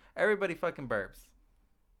 bitch, everybody fucking burps.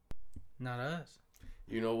 Not us.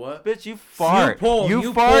 You know what? Bitch, you fart. pull, You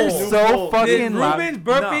you fart pull. so pull. fucking Did loud. Ruben's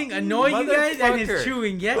burping No. annoy you guys and his Motherfucker.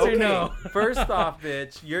 chewing? Yes or no? First off,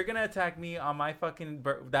 bitch, you're gonna attack me on my fucking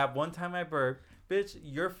that one time I burped. Bitch,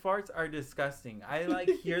 your farts are disgusting. I like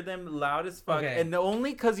hear them loud as fuck, Okay. and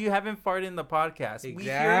only because you haven't farted in the podcast. We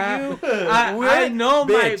hear Exactly. you. I know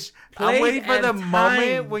bitch. my I'm place waiting for and the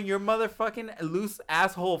moment time. when your motherfucking loose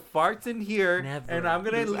asshole farts in here, Never. and I'm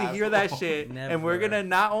gonna Loose hear that asshole. shit, and we're Never. gonna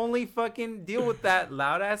not only fucking deal with that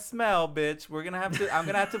loud ass smell, bitch. I'm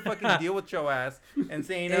gonna have to fucking deal with your ass and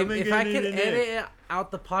saying, If I could edit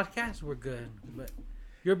out the podcast, we're good. But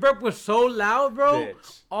your burp was so loud, bro.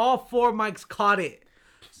 Bitch. All 4 mics caught it.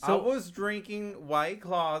 I So was drinking White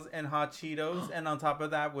Claws and Hot Cheetos, and on top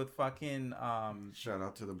of that, with fucking Shout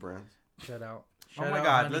out to the brands. shut out. oh Shout my out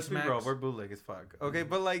god, Honey let's be Smacks. real, we're bootleg as fuck. Okay,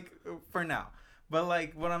 but like for now, but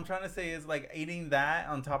like what I'm trying to say is like eating that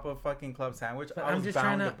on top of fucking club sandwich. But I I'm was just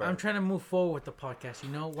bound trying to. burp. I'm trying to move forward with the podcast. You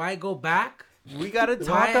know why go back? We gotta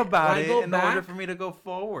talk about why it go in order back? for me to go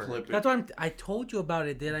forward, Clip it. That's why I told you about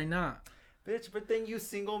it. Did I not? bitch. But then you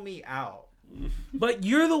single me out. But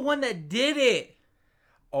you're the one that did it.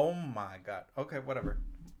 Oh my god. Okay, whatever.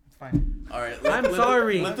 It's fine. All right. I'm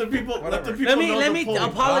sorry. Let the people. Let Whatever. the people. know Let the me point.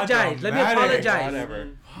 apologize. Let me Automatic. apologize. Whatever.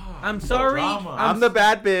 I'm sorry. drama. I'm the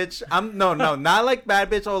bad bitch. I'm no, not like bad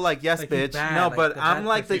bitch. Oh, like yes, Like he's bitch. bad, No, like but the I'm bad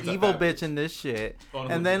like the bitch. He's a evil bad bitch bitch. in this shit. Oh, no,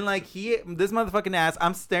 And then like this motherfucking ass.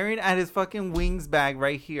 I'm staring at his fucking wings bag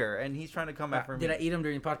right here, and he's trying to come after me. Did I eat them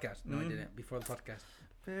during the podcast? No, I Mhm. didn't. Before the podcast.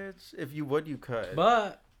 Bitch, if you would, you could.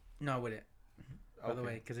 But no, I wouldn't. By the Okay.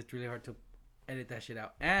 way, because it's really hard to edit that shit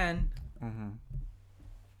out. And Mhm.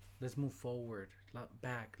 let's move forward, not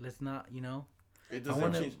back. Let's not, It I doesn't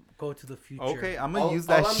want to change. go to the future. Okay, I'm gonna All- use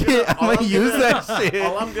that all I'm shit. gonna- I'm all gonna I'm use gonna- that shit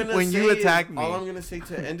All I'm gonna when say you attack is, me. All I'm gonna say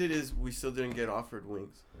to end it is we still didn't get offered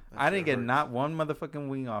wings. That I shit didn't get hurts. not one motherfucking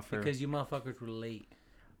wing offer. Because you motherfuckers were late.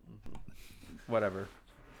 Whatever.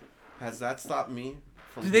 Has that stopped me?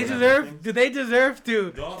 From Do they doing deserve? everything? Do they deserve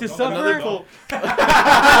to Don't- suffer? don't- Fuck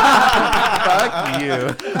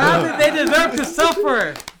you. How did they deserve to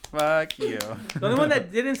suffer? Fuck you. The only one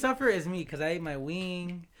that didn't suffer is me, because I ate my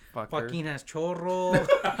wing. Fucker. Joaquin has chorro.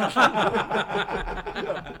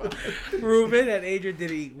 Ruben and Adrian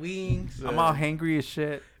did eat wings. I'm all hangry as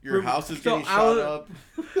shit. Your house is So getting I shot was- up.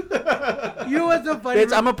 You know what's so funny?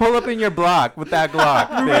 Bitch, I'm gonna pull up in your block with that Glock,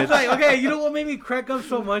 Ruben's bitch. like, okay, you know what made me crack up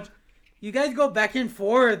so much? You guys go back and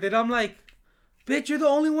forth, and I'm like, bitch, you're the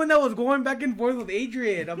only one that was going back and forth with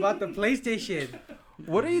Adrian about the PlayStation.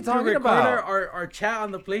 What are you To talking record about? our chat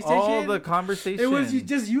on the PlayStation. All the conversation. It was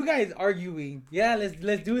just you guys arguing. Yeah,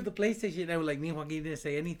 let's do it the PlayStation. And I was like, me and Joaquin didn't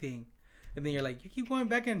say anything. And then you're like, you keep going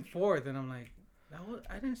back and forth, and I'm like,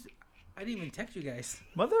 I didn't even text you guys.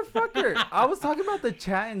 Motherfucker. I was talking about the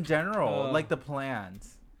chat in general, like the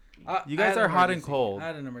plans. You guys I had are an hot and emergency. cold. I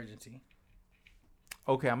had an emergency.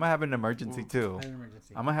 Okay, I'm gonna have an emergency too. I had an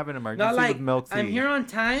emergency. I'm gonna have an emergency Not like with milk tea. I'm here on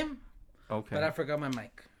time, Okay. but I forgot my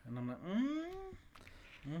mic, and I'm like,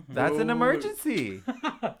 That's an Wait. emergency.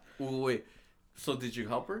 Wait. So did you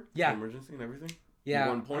help her? Yeah. The emergency and everything? yeah,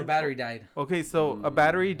 won our points? battery died. Okay, so a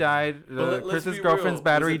battery died. But let's Chris's be girlfriend's real.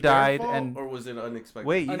 battery Was it their died, fault, and or was it unexpected?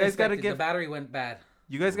 wait, you guys gotta Unexpected, give the battery went bad.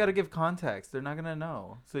 give context. They're not gonna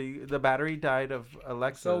know. So the battery died of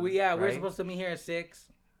Alexa. So we were right? supposed to meet here at 6.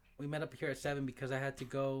 We met up here at 7 because I had to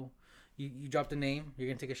go You dropped a name. You're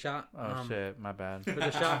gonna take a shot. Oh shit, my bad. For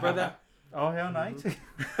the shot, brother. Oh hell no.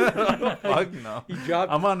 Fuck no. You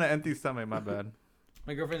dropped. I'm on an empty stomach. My bad.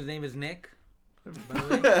 My girlfriend's name is Nick. By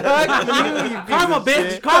the way. Fuck you, you Karma, piece of bitch.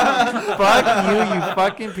 shit. Karma. Fuck you, you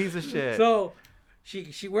fucking piece of shit. So,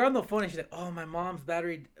 we're on the phone and she's like, "Oh, my mom's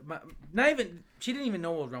battery." She didn't even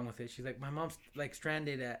know what was wrong with it. She's like, "My mom's like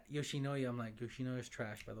stranded at Yoshinoya." I'm like, "Yoshinoya's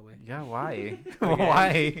trash, by the way." Yeah, why?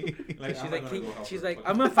 Why? Like, She's like,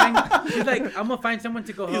 "I'm gonna find." She's like, "I'm gonna find someone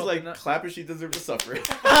to go help." He's like, And I- clap if she deserves to suffer.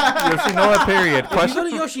 Yoshinoya, period. if you go Question.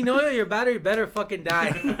 to Yoshinoya, your battery better fucking die.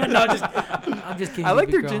 No, I'm just kidding. I like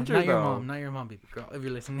baby their girl. ginger, Not your though. mom, not your mom, baby girl. If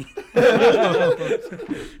you're listening,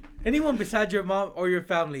 anyone besides your mom or your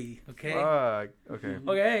family, okay? Fuck. Okay.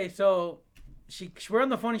 Okay, so we're on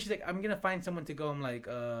the phone and she's like, "I'm gonna find someone to go." I'm like,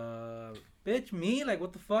 bitch, me? Like,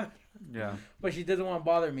 what the fuck? Yeah. But she doesn't want to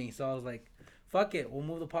bother me, so I was like, fuck it, we'll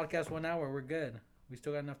move the podcast 1 hour. We're good. We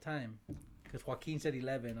still got enough time. Because Joaquin said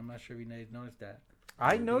 11. I'm not sure if you guys noticed that.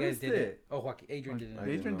 I You guys noticed did it. Oh, Adrian didn't. I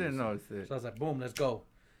Adrian didn't notice it. So I was like, boom, let's go.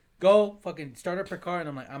 Go, fucking start up her car. And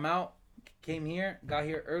I'm like, I'm out. Came here, got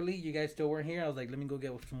here early. You guys still weren't here. I was like, let me go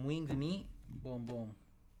get some wings and eat. Boom, boom.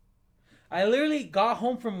 I literally got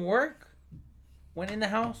home from work, went in the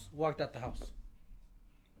house, walked out the house.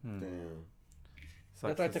 Hmm. Damn.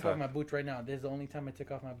 Sucks That's why I to took suck. off my boots right now. This is the only time I took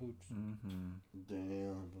off my boots. Mhm.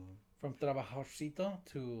 Damn, bro. From trabajorcito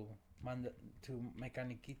to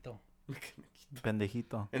mecaniquito.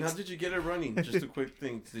 Pendejito. And how did you get it running? Just a quick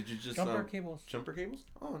thing. Did you just Jumper cables. jumper cables?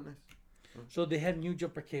 Oh, nice. So they have new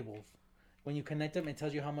jumper cables. When you connect them, it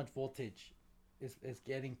tells you how much voltage is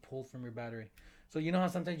getting pulled from your battery. So you know how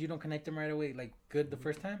sometimes you don't connect them right away, like good the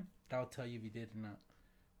first time? That'll tell you if you did or not.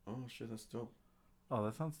 Oh shit, that's dope. Oh,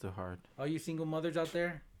 that sounds too hard. All you single mothers out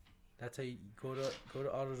there, that's how you go to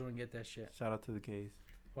AutoZone and get that shit. Shout out to the gays.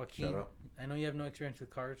 Joaquin, Shout out. I know you have no experience with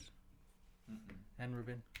cars. And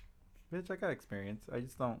Ruben. Bitch, I got experience. I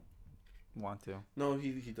just don't want to. No,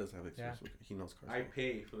 he does have experience. With, he knows cars. I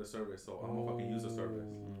pay for the service, so I'm gonna fucking use the service.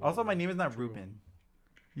 Also, my name is not Ruben.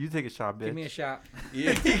 You take a shot, bitch. Give me a shot.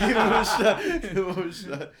 Yeah, give him a shot. Give him a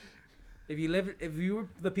shot. If you were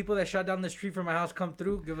the people that shot down the street from my house come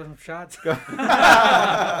through, give us some shots.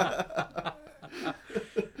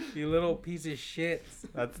 You little piece of shit.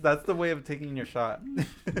 That's the way of taking your shot.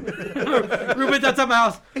 Ruben, that's at my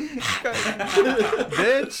house.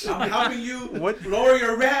 Bitch. I'm helping you What? lower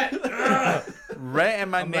your rent. Rent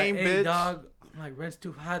and my I'm name, like, hey, bitch. dog. I'm like, rent's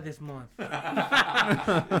too high this month.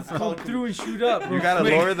 It's Come called through and shoot up. You real gotta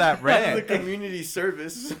quick. lower that the rent. community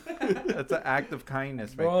service. That's an act of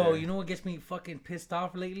kindness, right Bro, there. you know what gets me fucking pissed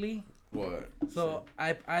off lately? What? So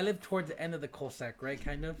I live towards the end of the cul-de-sac, right?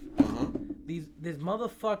 Kind of. Uh-huh. This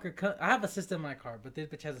motherfucker. I have a system in my car, but this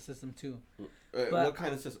bitch has a system too. But- What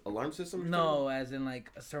kind of system? Alarm system? or No, as in like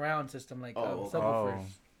a surround system, like Oh, subwoofers. oh. something?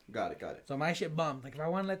 Got it. So my shit bumped. Like if I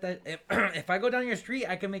want to let that, if I go down your street,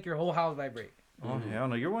 I can make your whole house vibrate. Oh hell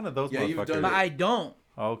no! You're one of those Yeah, you've done motherfuckers. But I don't.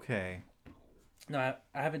 Okay. No, I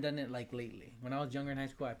haven't done it like lately. When I was younger in high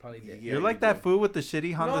school, I probably did. Yeah, You're like you that did. fool with the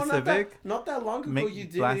shitty Honda not Civic. not that long ago Make- you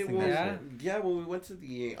did it. blasting When, that yeah, when we went to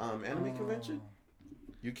the anime convention.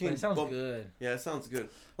 You But came. it sounds bump- good. Yeah, it sounds good.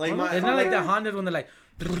 Like my, It's not like the Hondas when they're like.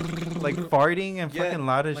 Like farting and Yeah. fucking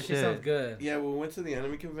loud as My shit sounds shit. good. Yeah, when we went to the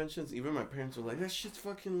anime conventions, even my parents were like, "That shit's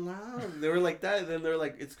fucking loud." They were like that, and then they're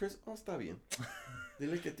like, "It's Chris." Oh, está bien.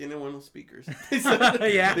 Dile que tiene buenos speakers.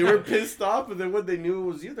 Yeah. They were pissed off, and then when they knew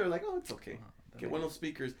it was you, they're like, "Oh, it's okay. Get one of those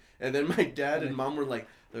speakers." And then my dad and mom were like,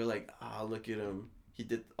 "They're like, ah, look at him. He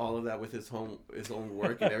did all of that with his own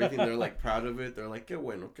work and everything." They're like proud of it. They're like, "Qué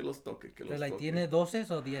bueno, que los toque, que They're los like, toque." ¿tiene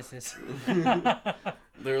doces o dieces?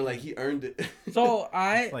 They're like, he earned it. So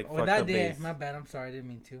I, Like, on fuck that the day, bass. my bad, I'm sorry, I didn't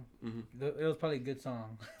mean to. Mhm. It was probably a good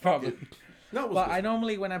song. Probably. No, it was But good. I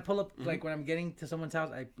normally, when I pull up, like when I'm getting to someone's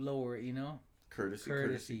house, I lower it, you know?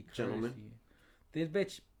 Courtesy, gentlemen. This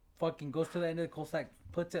bitch fucking goes to the end of the cul-de-sac,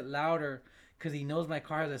 puts it louder, because he knows my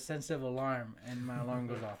car has a sensitive alarm, and my alarm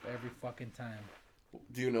goes off every fucking time.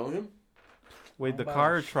 Do you know him? Wait, the Oh,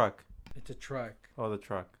 car or wow. truck? It's a truck. Oh, the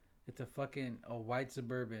truck. It's a fucking a white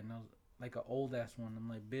Suburban. I was, like an old ass one. I'm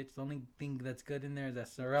like, bitch, the only thing that's good in there is that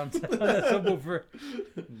surround sound, that subwoofer.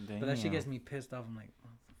 But that shit gets me pissed off. I'm like,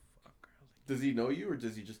 what the fuck? I was Does he know you, or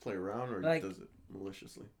does he just play around, or Like- does it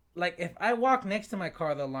maliciously? like, if I walk next to my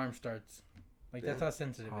car, the alarm starts. Like, that's Damn. how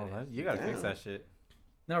sensitive Oh, it that, is. you gotta fix Damn. that shit.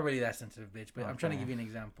 Not really that sensitive, bitch, but I'm trying to Okay. give you an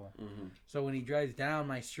example. Mm-hmm. So when he drives down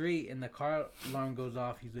my street and the car alarm goes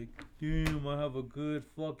off, he's like, damn, I have a good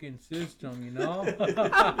fucking system, you know?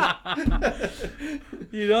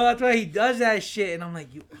 You know, that's why he does that shit. And I'm like,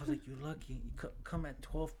 I was like, you lucky. You come at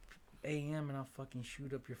 12 a.m. and I'll fucking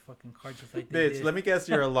shoot up your fucking car just like they Bitch, did. let me guess.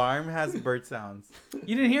 Your alarm has bird sounds.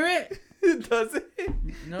 You didn't hear it? Does it?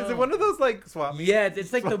 No. Is it one of those like swap meets? Yeah,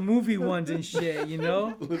 it's like the movie ones and shit, you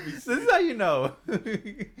know? This is how you know.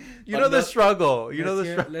 You know the struggle. You know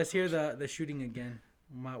the struggle. Let's hear the shooting again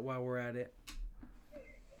while we're at it.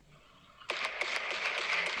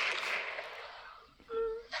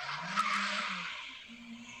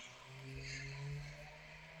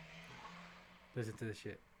 Listen to this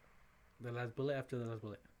shit. The last bullet after the last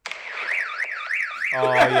bullet.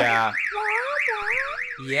 Oh yeah.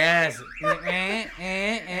 Yes.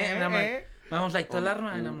 And I'm like, my mom's like, "Tu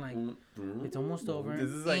alarma," and I'm like, it's almost over. This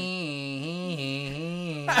is like-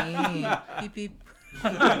 Beep, beep.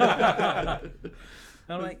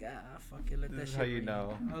 I'm like, fuck it, let that This is shit how you ring.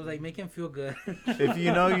 know. I was like, make him feel good. If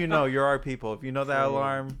you know, you know. You're our people. If you know that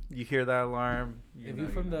alarm, you hear that alarm. If you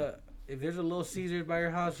from if there's a Little Caesars by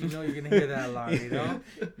your house, you know you're gonna hear that alarm, you know?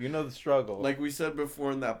 You know the struggle. Like we said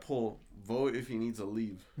before in that poll, vote if he needs to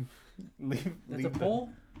leave. leave, That's a leave poll?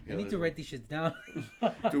 Yeah, I need to write these shits down.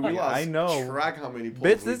 Dude, we Yeah, lost I know. track how many polls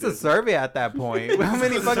Bitch, we this is a did. survey at that point. How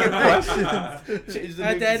many fucking questions? Change At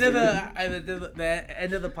name the end to of survey. the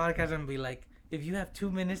end of the podcast, I'm gonna be like, if you have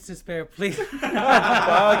 2 minutes to spare, please. Fuck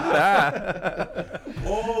that.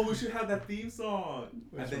 Oh, we should have that theme song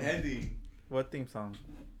at the ending. What theme song?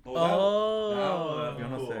 Oh, Oh. Yo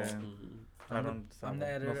no cool. sé. I don't. I'm the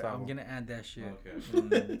sabo. editor. No I'm sabo. gonna add that shit.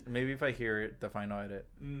 Okay. Maybe if I hear it, the final edit.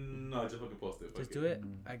 No, just fucking post it. Just fuck do it.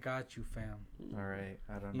 I got you, fam. All right.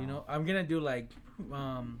 I don't know. You know, I'm gonna do like, you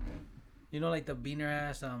know, like the beaner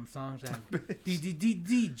ass songs that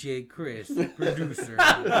DJ Chris, producer.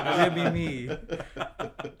 That'd be me.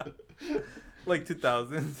 Like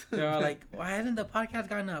 2000s. They're all like, why hasn't the podcast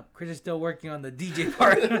gone up? Chris is still working on the DJ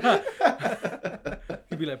part.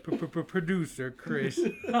 He'd be like, producer Chris.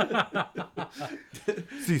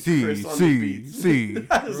 Chris on the beats. See.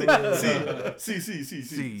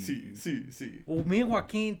 Well, me and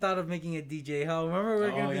Joaquin thought of making a DJ. How remember we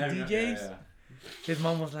were gonna be DJs? His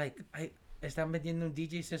mom was like, están vendiendo un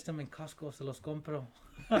DJ system in Costco, se los compro.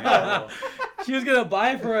 She was gonna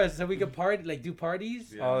buy it for us so we could party, like do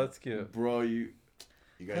parties. Yeah. Oh, that's cute. Bro, you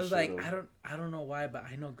guys I was like, should've- I don't know why, but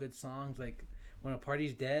I know good songs. Like when a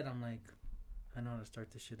party's dead, I'm like, I know how to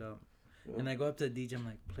start this shit up. Yeah. And I go up to the DJ, I'm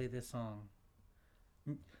like, play this song.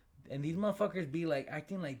 And these motherfuckers be like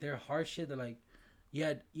acting like they're hard shit. They're like,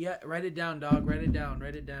 yeah, write it down, dog. Write it down.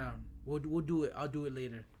 We'll do it. I'll do it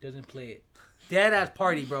later. Doesn't play it. Dead ass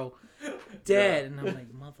party, bro. Dead. And I'm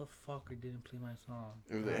like, motherfucker didn't play my song.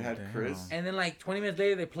 If they had Damn. Chris, And then like 20 minutes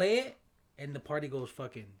later, they play it, and the party goes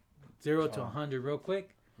fucking 0 to 100 real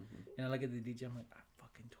quick. And I look at the DJ, I'm like, I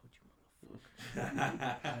fucking told you,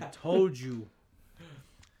 motherfucker. I told you.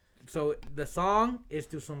 So the song is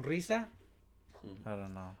Tu Sonrisa. I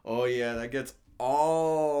don't know. oh yeah, that gets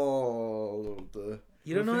all of the.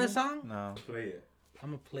 You don't know that song? No. Play it. I'm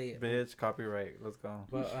gonna play it. Bitch, copyright. Let's go.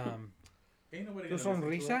 But Ain't nobody Tu gonna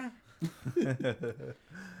listen to us. Sonrisa.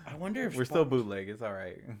 I wonder if We're still bootleg. It's all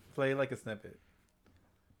right. Play like a snippet.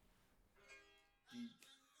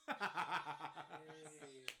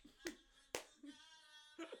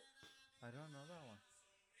 I don't know that one.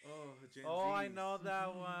 Oh, Gen Oh, I Zs. know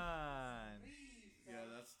that one. Yeah,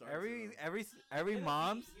 that starts.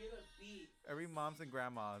 Every mom's and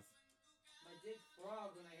grandmas. My dick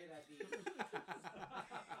frog when I hear that beat.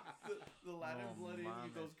 the Latin Oh, blood in you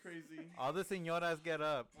mames. goes crazy. All the señoras get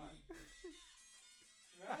up.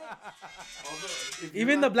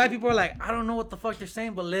 Even the black people are like, I don't know what the fuck they're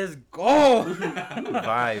saying, but let's go.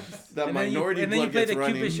 Vibes. That And minority then you blood play gets the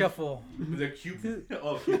running. Cupid shuffle. The Cupid.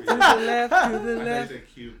 Oh, Cupid. To the left, to the I thought you left. said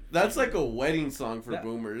Cupid. That's like a wedding song for That-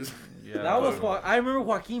 boomers. Yeah. That was I remember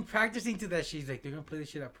Joaquin practicing to that. She's like, they're gonna play this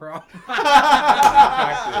shit at prom.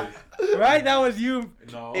 Practice. Right? That was you.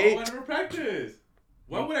 No, Eight. I never practiced.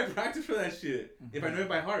 Why would I practice for that shit if I know it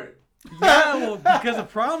by heart? Yeah, well, because of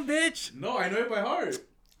prom, bitch. No, I know it by heart.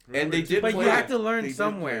 And they did But play you it. have to learn They did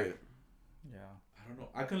somewhere. play it. Yeah. I don't know.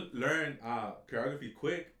 I can learn choreography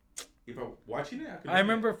quick if I'm watching it. I, can I learn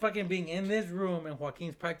remember fucking being in this room and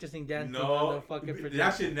Joaquin's practicing it. dancing on No, the fucking that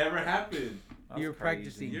projection. shit never happened. You were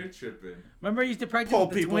practicing. You're tripping. Remember, I used to practice Poll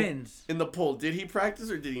with the people. twins. In the poll, did he practice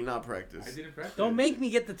or did he not I practice? didn't practice. Don't make me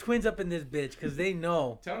get the twins up in this bitch, because they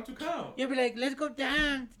know. Tell them to come. You'll be like, let's go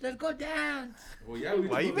dance. Let's go dance. Well, yeah. We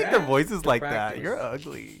Why do you make that. their voices like that? practice. You're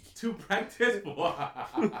ugly. To practice.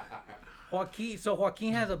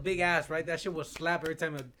 Joaquin has a big ass, right? That shit will slap every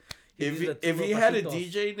time. If do the two he little had a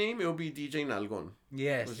pasitos. DJ name, it would be DJ Nalgon.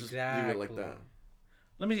 Yes, Let's just exactly. leave it like that.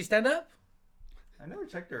 Let me see. Stand up. I never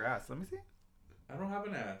checked her ass. Let me see. I don't have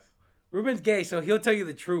an ass. Ruben's gay, so he'll tell you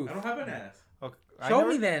the truth. I don't have an ass. Okay. Show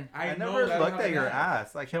me then. I know never that looked at your ass.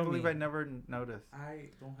 ass. I Show can't believe me. I never noticed. I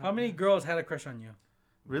don't have How many an ass. girls had a crush on you?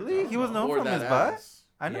 Really? He was known Or from his that butt? ass.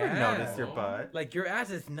 I never Yeah. noticed your butt. Like your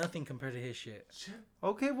ass is nothing compared to his shit.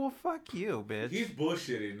 Okay, well, fuck you, bitch. He's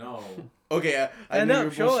bullshitting. No. Okay, I Stand knew up, you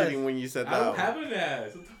were show us. bullshitting when you said I don't that. have an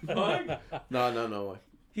ass. What the fuck? No.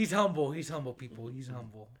 He's humble. He's humble, people. He's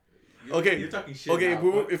humble. Okay, You're talking shit. Okay, now.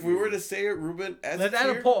 Fuck if we you. were to say it, Ruben, S Let's add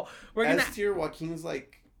a tier, poll. We're gonna S tier, Joaquin's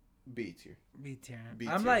like B tier. B tier. B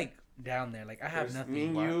I'm tier. like down there. Like I have There's nothing. Me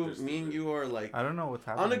and Wow, you, there's me and you are like I don't know what's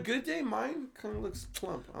happening. on a good day. Mine kind of looks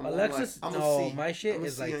plump. I'm Alexis, I'm no, a C. my shit I'm a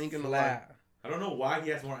is C, like I ain't gonna flat. I don't know why he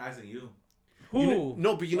has more ass than you. Who? You know,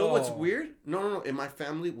 no, but you know what's Oh. weird? No. In my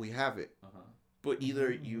family, we have it, Uh-huh. but either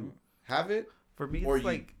you have it For me, it's or you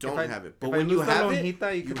like don't if I, have it. But if I when you lose the have it,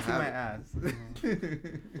 lonjita, you you can see have my it. ass.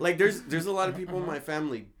 Like there's a lot of people in my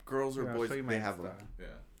family, girls or Yeah, I'll boys, show you my they have them. Insta. Yeah.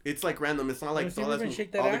 It's like random. It's not like Wanna see all, Ruben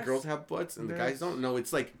shake that all the ass? girls have butts and the Yes. guys don't. No,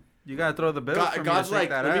 it's like You gotta throw the bills for me God's to shake like,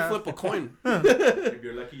 that let me ass. flip a coin. If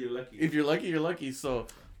you're lucky, you're lucky. If you're lucky, you're lucky. So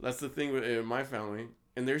that's the thing with in my family.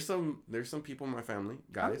 And there's some people in my family,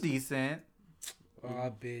 I'm guys. decent.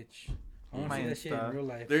 Oh, bitch. I want to My see that shit in Insta. real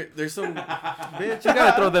life. There's some. Bitch, you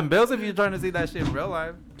gotta throw them bills if you're trying to see that shit in real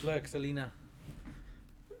life. Look, Selena.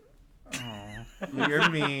 Oh, you're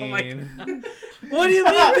mean. What do you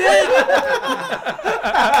mean, bitch?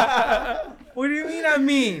 What do you mean I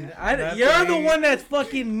mean? You're the one that's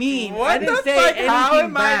fucking mean. I What didn't the say fuck? anything How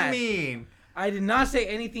am bad. I mean? I did not say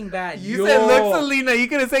anything bad. You said, look, Selena. You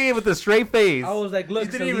couldn't say it with a straight face. I was like, look,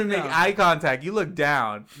 you didn't even Selena. make eye contact. You look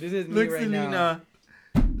down. This is me Look, right Selena. now.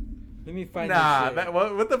 Let me find Nah, this shit.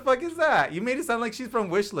 what the fuck is that? You made it sound like she's from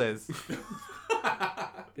Wishlist.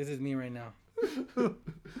 This is me right now.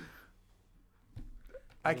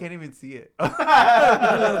 I can't even see it.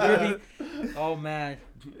 Hello, Kirby. Oh, man.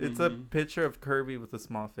 It's a picture of Kirby with a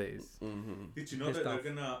small face. Did you know Pissed that off.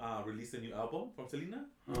 they're gonna release a new album from Selena?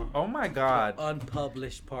 Oh my god.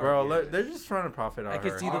 Unpublished part. Bro, look, they're just trying to profit on I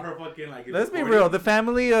can her. see All the- her fucking like. Let's be recording- real. The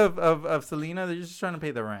family of Selena, they're just trying to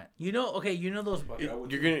pay the rent. You know, okay, you know those, Fuck, I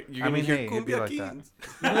would- You're gonna I mean, hear hey, it'd be Cumbia like that. Kings.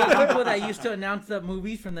 you know the people that used to announce the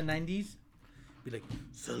movies from the 90s? Be like,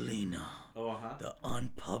 Selena, Oh, huh. the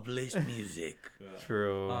unpublished music.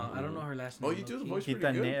 True. I don't know her last name. Oh, you do the low-key. voice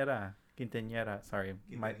pretty good. Quinceañera. Sorry.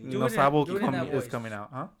 My Do it No in- Sabo do it in that is voice. coming out,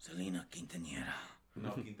 huh? Selena Quintanilla. No,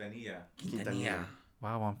 Quintanilla. Quintanilla.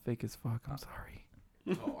 Wow, I'm fake as fuck. I'm sorry.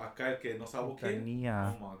 Oh, acá el que no sabo qué.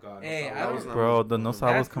 Quintanilla. Oh my god. Hey, no I sabo. don't- was not Bro, me. the No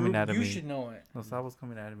Sabo's coming out of You me. should know it. No Sabo's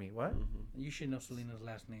coming out of me. What? You should know Selena's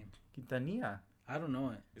last name. Quintanilla. I don't know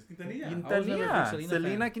it. It's Quintanilla. I was never a big Quintanilla. Selena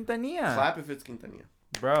Selena fan. Quintanilla. Clap if it's Quintanilla.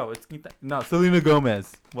 Bro, it's No, Selena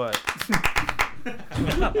Gomez. What?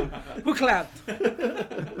 Who clapped?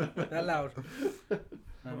 That loud.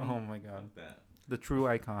 Oh my god. That. The true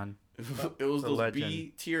icon. It was The those legend.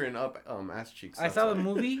 B tier and up ass cheeks. I that's saw the why.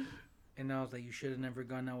 movie, and I was like, you should have never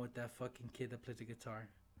gone out with that fucking kid that plays the guitar.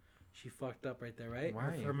 She fucked up right there, right?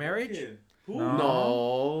 Why? Her marriage? Kid. Who?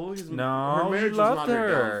 No. No, No, her he marriage was loved not her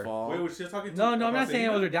her. downfall. Wait, was she talking to No, I'm about not saying it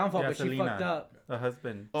was her Selena? downfall, Yeah, but she Selena. fucked up. The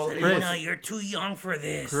husband. Oh, Selena, you're too young for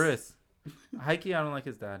this. Chris. Heike, I don't like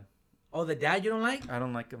his dad. Oh, the dad you don't like? I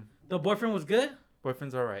don't like him. The boyfriend was good?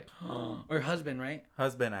 Boyfriend's alright. Or husband, right?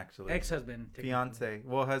 Husband, actually. Ex-husband. Fiance.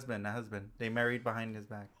 Well, husband, not husband. They married behind his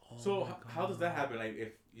back. So how does that happen? Like, if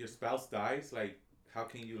your spouse dies, like, how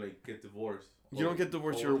can you like get divorced? You don't get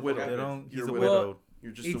divorced. Or You're a what the widow. fuck They happens? don't. He's You're a widowed. widow.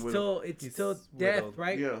 You're just It's a widow. still, it's He's still death, widowed.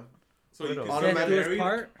 right? Yeah. So you Widow. can Automatic- still get married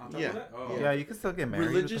part? on top Yeah. of that? Oh. Yeah, you can still get married.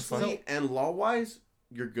 Religiously and law wise,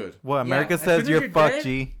 you're good. What Yeah, America as soon says as you're you're fucked, dead,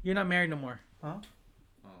 G. You're not married no more. Oh, okay.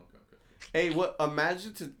 Hey, what?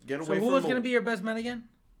 Imagine to get So away who from. was going to be your best man again?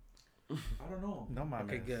 I don't know. No, my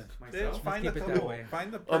Okay, good. Myself? Let's keep it that way.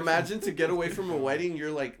 Find the Imagine to get away from a wedding.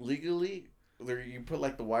 You're like legally. There, you put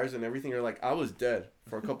like the wires and everything. You're like, I was dead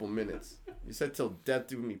for a couple minutes. You said till death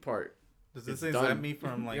do me part. Does It's this done. exempt me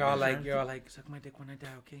from like? You're all like, insurance? suck my dick when I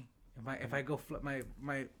die, okay? If I go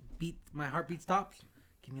my heartbeat stops,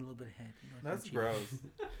 give me a little bit of head. You know, That's cheap. gross.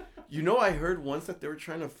 You know, I heard once that they were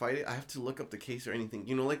trying to fight it. I have to look up the case or anything.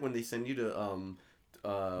 You know, like when they send you to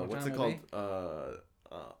what's it called?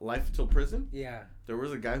 Life till prison. Yeah. There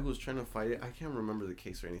was a guy who was trying to fight it. I can't remember the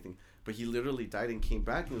case or anything, but he literally died and came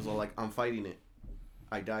back and was all like, "I'm fighting it.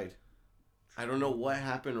 I died." I don't know what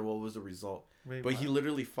happened or what was the result, Wait, but what? he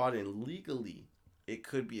literally fought it. And legally, it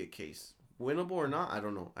could be a case, winnable or not. I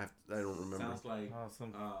don't know. I don't remember. Sounds like Oh,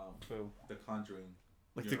 some foo. The Conjuring.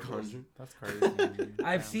 Like the universe. Conjuring. That's crazy.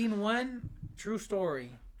 I've Damn. seen one true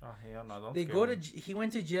story. Oh hell no! Don't They scare go me. to he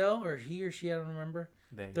went to jail, or he or she, I don't remember,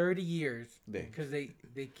 They. 30 years They. because they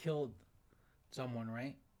killed someone,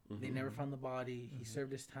 right? They Mhm. never found the body. He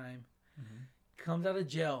served his time. comes out of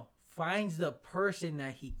jail, finds the person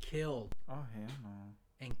that he killed, Oh hell no.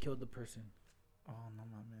 and killed the person. Oh no,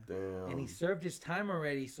 my man. Damn. And he served his time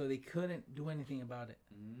already, so they couldn't do anything about it.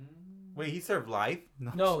 Wait, he served life?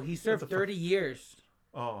 No, he served the fuck? 30 years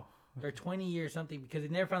Oh. or 20 years something because they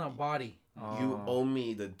never found a body. You Oh. owe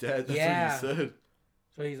me the debt. That's Yeah. what you said.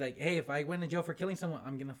 So he's like, hey, if I went to jail for killing someone,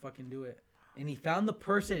 I'm gonna fucking do it. And he found the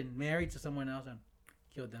person married to someone else and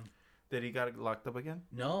killed them. Did he got locked up again?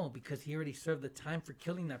 No, because he already served the time for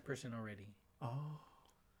killing that person already. Oh.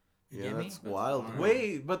 You Yeah, get me? that's wild. That's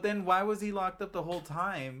Wait, but then why was he locked up the whole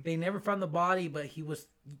time? They never found the body, but he was.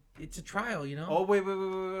 It's a trial, you know. Oh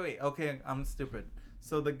wait. Okay, I'm stupid.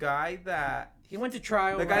 So the guy that He went to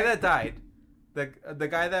trial. the guy right? that died, the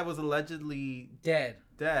guy that was allegedly dead.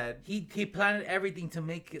 dead, He planted everything to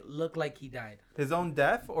make it look like he died. his own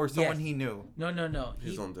death or someone Yes. he knew? No.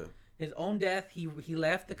 His own death. His own death. He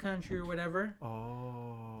left the country or whatever.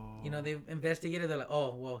 Oh. You know, they investigated. They're like,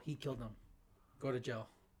 oh well, he killed him. Go to jail.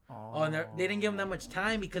 Oh, Oh, and they didn't give him that much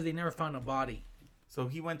time because they never found a body. So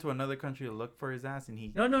he went to another country to look for his ass, and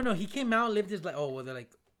he. No. He came out, lived his life. Oh, well, they're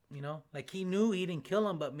like, you know, like he knew he didn't kill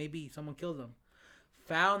him, but maybe someone killed him.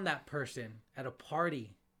 Found that person at a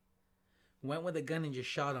party. Went with a gun and just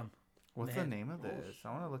shot him. What's Man. the name of this?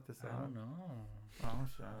 I want to look this I up. don't know. Oh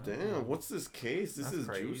shit. Damn, what's this case? This That's is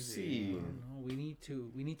crazy. juicy. I don't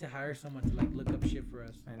know. We need to hire someone to like look up shit for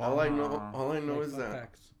us. All I know Like, is fun that.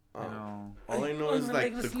 facts. I know. All I know Oh, is my like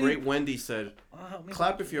leg the was great asleep. Wendy said, Oh, help me.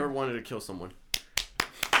 clap if you ever wanted to kill someone.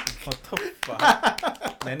 What the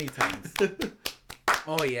fuck? Many times.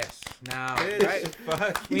 Oh yes. Now, Bitch, right?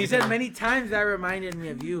 fuck When you you. said many times, that reminded me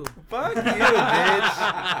of you. Fuck you,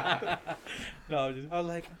 bitch. No, I was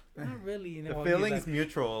like, not really. You know, The I'll feeling get is that-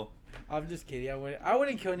 mutual. I'm just kidding. I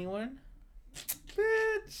wouldn't kill anyone.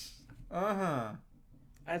 Bitch.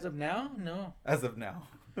 As of now, no. As of now.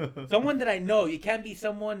 Someone that I know. You can't be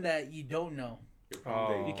someone that you don't know. Your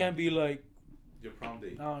prom Oh. date. You can't be like, Your prom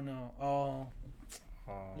date. oh no, oh.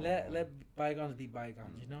 Let bygones be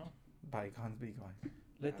bygones. You know. Bygones be gone.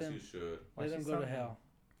 Let As them you should. Why let them she go to sound- hell.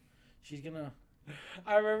 She's gonna.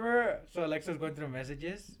 I remember. So Alexa's going through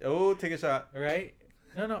messages, Oh, take a shot. right?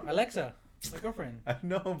 No, Alexa, my girlfriend. I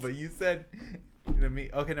know, but you said to me.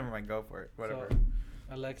 Okay, never mind. Go for it. Whatever. So,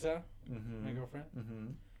 Alexa, Mm-hmm. my girlfriend. Mm-hmm.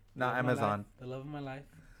 Love Not of my Amazon. life, the love of my life.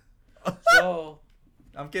 So,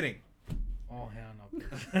 I'm kidding. oh hell no.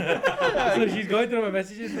 So she's going through my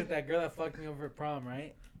messages with that girl that fucked me over at prom,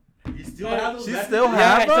 right? You still No, have those she messages? still Yeah,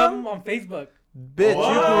 I have saw them? them on Facebook. Bitch,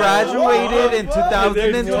 What? you graduated in What?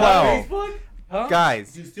 There's no 2012. Facebook? Huh?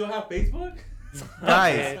 Guys, You still have Facebook?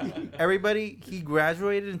 guys, everybody, he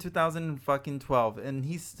graduated in 2012 and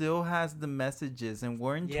he still has the messages and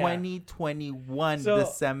we're in Yeah. 2021 So-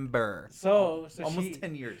 December. So Almost she,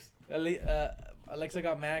 10 years. Alexa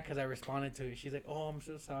got mad because I responded to it. She's like, "Oh, I'm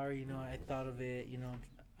so sorry. You know, I thought of it. You know,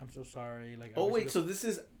 I'm so sorry. Like, I Oh wish wait, it- so this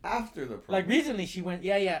is after the prom. like recently she went,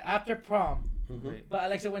 yeah, after prom. Mhm. But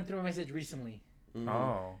Alexa went through a message recently. Mhm.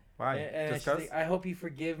 Oh, why? And Just she's 'cause? like, I hope you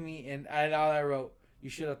forgive me. And all I wrote, you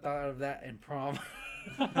should have thought of that in prom.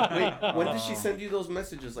 Wait, when did she Oh. send you those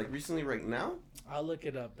messages? Like recently, right now? I'll look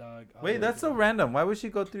it up, dog. I'll Wait, look that's it so up. random. Why would she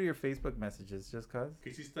go through your Facebook messages just cause?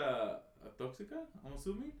 Que she's a tóxica, I'm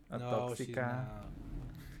assuming. A No, she's tóxica. not.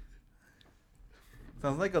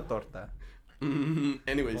 Sounds like a torta.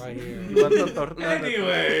 Anyways. Right here. You want a torta?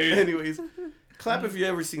 Anyway. Anyways, clap if you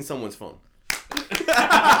ever seen someone's phone.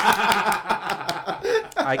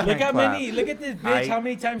 I can't Look how clap. many. Look at this bitch. How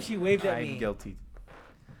many times she waved at I'm me. guilty.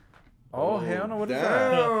 Oh, hell no! What is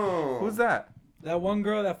that? Damn. Who's that? That one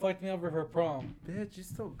girl that fucked me over her prom. Bitch, you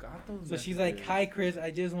still got those. So she's like, "Hi, Chris.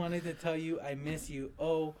 I just wanted to tell you I miss you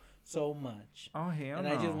oh so much, Oh hell and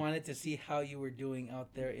no! I just wanted to see how you were doing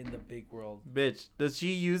out there in the big world." Bitch, does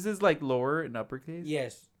she use this like lower and uppercase?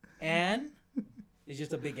 Yes, and it's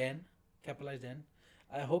just a big N, capitalized N.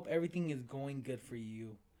 I hope everything is going good for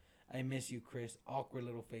you. I miss you, Chris. Awkward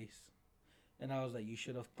little face. And I was like, you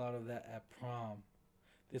should have thought of that at prom.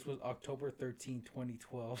 This was October 13,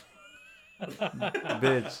 2012.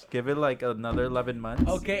 Bitch, give it like another 11 months.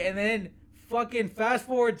 Okay, and then fucking fast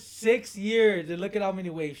forward 6 years and look at how many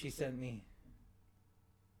waves she sent me.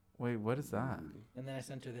 Wait, what is that? And then I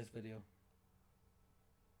sent her this video.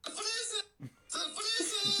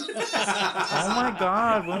 Oh my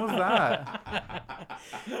god, when was that?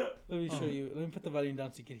 Let me show you. Let me put the volume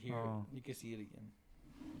down so you can hear Oh. it. You can see it again.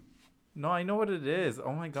 No, I know what it is.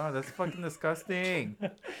 Oh my god, that's fucking disgusting.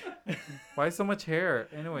 Why so much hair?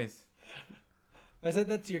 Anyways, I said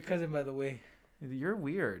that to your cousin, by the way. you're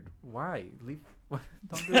weird. Why? Leave. Don't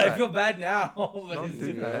do I that. feel bad now. but Don't it's-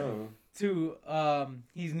 do that. to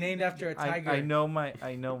he's named after a tiger. I know my.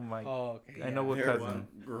 Oh, okay. I know what Hair cousin. one.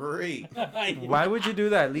 Great. Why would you do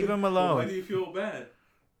that? Leave him Why alone. do you feel bad?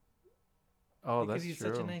 Oh, because that's he's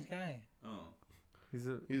true. such a nice guy. Oh, He's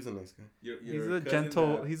a nice guy. He's a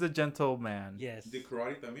gentle. He's a gentle man. Yes. The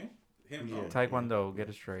karate también? Him? Yeah. Oh. Taekwondo, get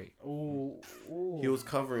it straight. Ooh. He was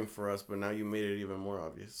covering for us, but now you made it even more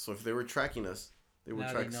obvious. So if they were tracking us, they would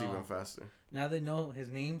Now track they us know. even faster. Now they know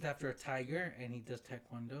his name's after a tiger, and he does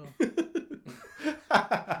taekwondo.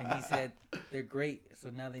 And he said they're great, so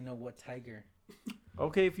now they know what tiger.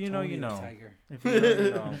 Okay, if you know, Tony you the know. Tiger. If you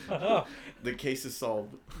know, you know. The case is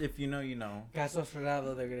solved. If you know, you know. Caso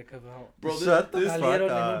cerrado, they're gonna come out. Bro, Shut the fuck Salieron en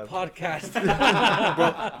up. un podcast.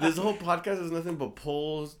 Bro, this whole podcast is nothing but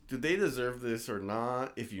polls. Do they deserve this or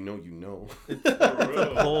not? If you know, you know.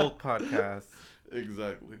 Whole podcast.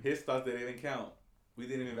 Exactly. His thoughts didn't even count. We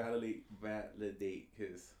didn't even validate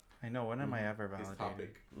his I know. When am I ever his validated?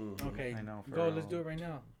 topic. Mhm. Okay, I know. For go. real. Let's do it right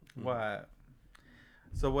now. What?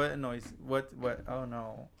 So what annoys? What? Oh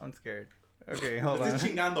no, I'm scared. Okay, hold on. Estás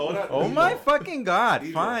chingando ahora. Oh my fucking god!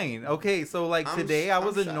 Dilo. Fine. Okay, so like I'm today sh- I I'm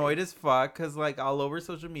was shy. annoyed as fuck because like all over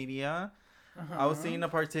social media I was seeing a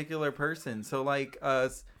particular person. So like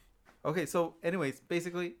okay. So anyways,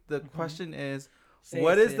 basically the question is,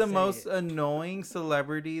 what is the most annoying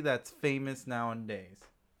celebrity that's famous nowadays?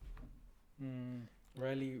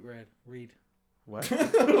 Riley Reed. What?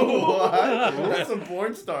 What? That's a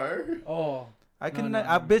porn star. Oh, I can. no,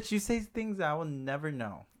 I no. bet you say things I will never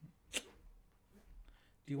know. do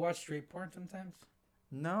you watch straight porn sometimes?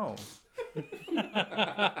 No.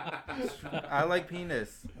 I like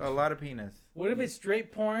penis. A lot of penis. What if it's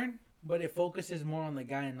straight porn, but it focuses more on the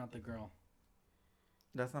guy and not the girl?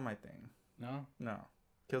 That's not my thing. No. No.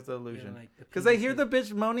 Kills the illusion. Like the Because I penis hear is- the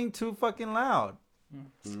bitch moaning too fucking loud.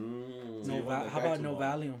 Mm. No you want the how guy about to no moan.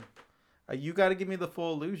 Valium? You got to give me the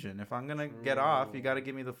full illusion. If I'm going to get off, you got to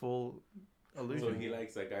give me the full So illusion. he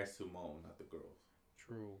likes like guys to moan, not the girls.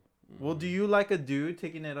 True. Well, do you like a dude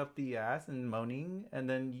taking it up the ass and moaning and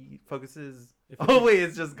then he focuses... If Oh, wait,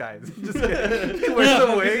 it's just guys. Just kidding. He wears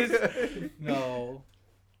a wig. No.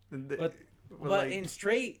 But But like, in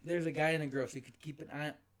straight, there's a guy and a girl, so you could keep an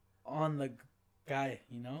eye on the guy.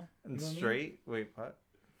 You know. and You know what I mean? straight? Wait, what?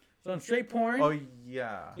 So in straight porn, Oh,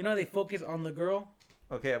 yeah. you know they focus on the girl.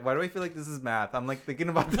 Okay, why do I feel like this is math? I'm like thinking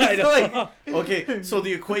about this. I know. Like, Okay, so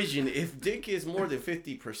the equation: if dick is more than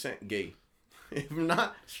 50% gay, if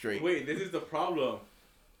not straight. Wait, this is the problem.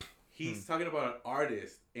 He's talking about an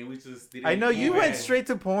artist, and we just didn't. I know you went straight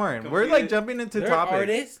to porn. We're like Completed- jumping into They're topics.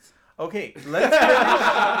 artists. Okay, let's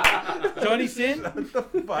Johnny Sin, What the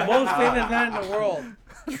fuck? most famous man in the world.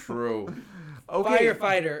 True. Okay.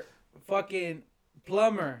 Firefighter, fucking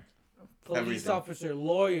plumber, police Everything. officer,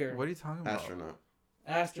 lawyer, What are you talking about? Astronaut.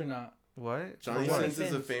 astronaut. What? Johnny What? Sins is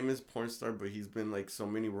a Sins. famous porn star, but he's been like so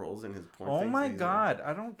many roles in his porn. Oh things my that he's in. god,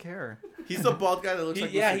 I don't care. He's the bald guy that looks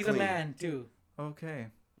like. Yeah, Mr. he's a Clean. man too. Okay.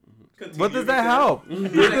 Continue, What does that because- help?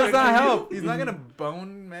 What does that help? He's not gonna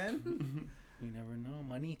bone men. You never know.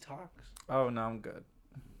 Money talks. Oh no, I'm good.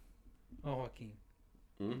 Oh, Joaquin.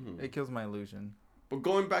 Mhm. It kills my illusion. But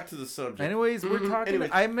going back to the subject. Anyways, we're Mhm. talking.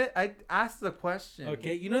 Anyways. I asked the question.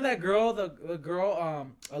 Okay, you know that girl, the girl,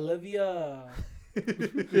 Olivia.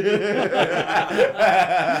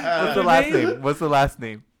 What's the last name? What's the last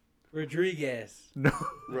name? Rodriguez. No.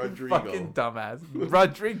 Rodrigo. Fucking dumbass.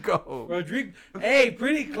 Rodrigo. Rodrigo. Hey,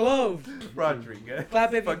 pretty close. Rodriguez.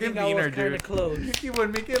 Clap if you Fucking think I was meaner, kind dude. of close. He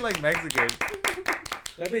would make it like Mexican.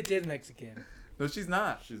 That bitch is Mexican. No, she's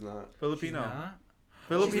not. She's not. Filipino. Nah.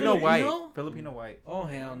 Filipino She's white. Filipino? Filipino white. Oh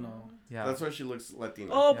hell no. Yeah. That's why she looks Latina.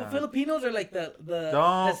 Oh, but Yeah. Filipinos are like the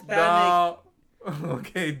Don't. Hispanic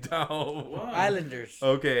Okay, don't. Islanders.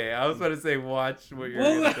 Okay, I was about to say, watch what you're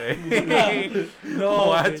What? gonna say. No,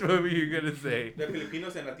 watch dude. what you're gonna say. The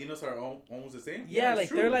Filipinos and Latinos are almost the same. Yeah, It's like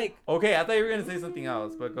true. they're like Okay, I thought you were gonna say something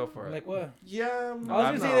else, but go for it. what? Yeah. I was I'm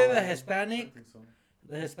gonna say not- they're the I Hispanic, think so.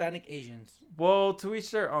 the Hispanic Asians. Well, to each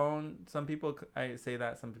their own. Some people I say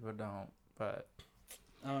that, some people don't. But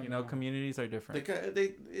I don't you know, communities are different.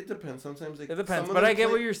 It depends. Sometimes they. It depends, some of but them I get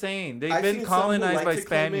claim- what you're saying. They've I've been seen some who colonized like by to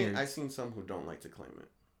claim it. Spaniards. I've seen some who don't like to claim it.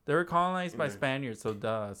 They were colonized by Yeah. Spaniards, so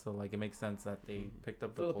duh. So like, it makes sense that they picked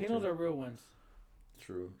up the Filipinos culture. are real ones.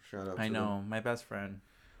 True. Shout out. I to know my best friend.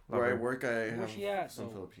 Them. Where I Love her. work, I Where's have she at, some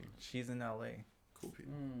though? Filipinos. She's in LA, Cool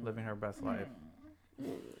people. living her best life.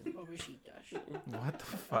 Pobrecita. What the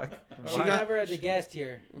fuck? She Why- got her as a guest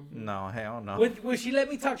here. No, hell no. Would she let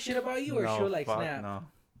me talk shit about you, or no, she'll like fuck snap? No.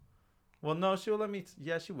 Well, no, she'll let me.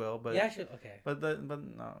 Yeah, she will. But Yeah, okay. But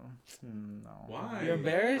no. Why? You're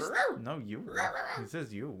embarrassed? No, you. It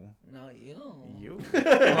says you. No, you. You. Like,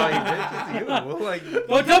 bitch, it's you. Like.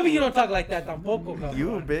 Don't tell me you don't talk like that, tampoco. Come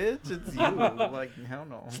You, on. bitch. It's you. Like, hell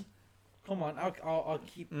no. Come on, I'll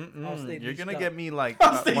keep. I'll stay. You're gonna leashed get up. me like.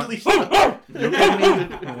 I'll stay one, leashed you'll get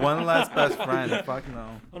me one last best friend. Fuck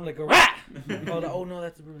no. I'm like a rat. Oh no,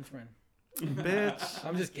 that's Ruben's friend. Bitch.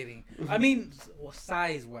 I'm just kidding. I mean,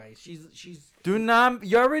 size wise, she's. Do not.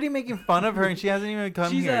 You're already making fun of her, and she hasn't even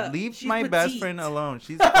come She's here. a- Leave she's my best petite. friend alone.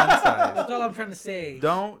 She's fun size. That's all I'm trying to say.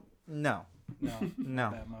 Don't. No. No. No.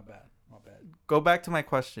 My bad. My bad. Go back to my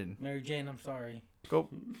question. Mary Jane, I'm sorry. Go,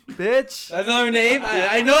 bitch. That's not her name.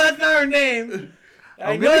 I know that's not her name.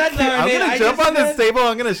 I I'm know gonna, that's not her I'm name. gonna I jump just on this said- table.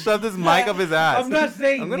 I'm gonna shove this mic up his ass. I'm not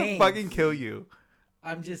saying I'm gonna names. fucking kill you.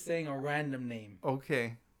 I'm just saying a random name.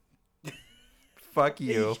 Okay. Fuck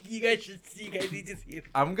you. You guys should see. You guys need to see it.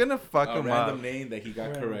 I'm gonna fuck A him random up. name that he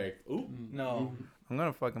got Random. correct. Ooh. No. I'm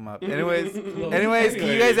gonna fuck him up. Anyways, Look, anyways, can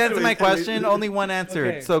you guys answer my question? Only one answered.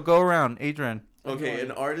 Okay. So go around, Adrian. Okay,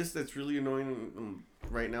 an artist that's really annoying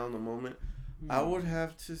right now in the moment, I would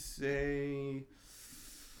have to say,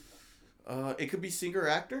 it could be singer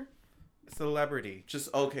actor. Celebrity.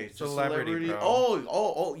 Just okay, just Celebrity, celebrity. bro.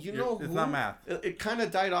 Oh, you know It's who? not math. It kind of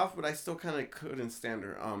died off, but I still kind of couldn't stand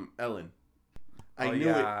her. Ellen. I Oh, knew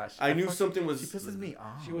yeah. it. I knew something She was. pisses me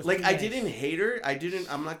off. She was Like too I nice. didn't hate her.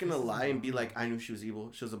 I'm not gonna lie and be like I knew she was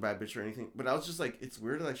evil. She was a bad bitch or anything. But I was just like, it's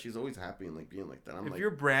weird that she's always happy and like being like that. I'm If like,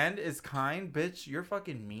 your brand is kind, bitch, you're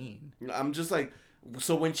fucking mean. I'm just like,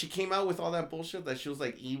 so when she came out with all that bullshit that she was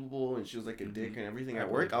like evil and she was like a dick and everything I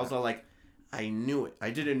at work, believe I was that. all like, I knew it. I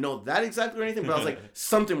didn't know that exactly or anything, but I was like,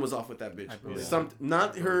 something was off with that bitch. I believe Some,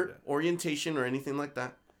 not I her believe that. orientation or anything like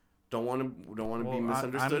that. Don't want to be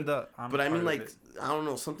misunderstood. I'm But I mean, part of like, it. I don't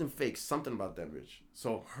know, something fake, something about that bitch.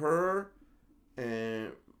 So her I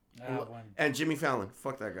have one. and Jimmy Fallon,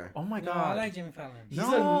 fuck that guy. Oh my No, god. I like Jimmy Fallon. He's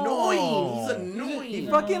No. annoying. He's annoying. He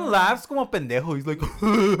No. fucking laughs como pendejo. He's like,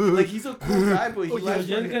 Like he's a cool guy, but he Oh, yeah, laughs.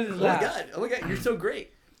 just funny. 'cause his Oh my laugh. god! Oh my god! You're so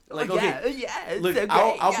great. Like oh, okay, yeah, look, so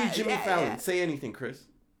I'll great. be Jimmy Yeah, Fallon. yeah. Say anything, Chris.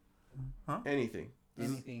 Huh? Anything.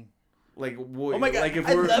 Anything. Like Oh my god! Like if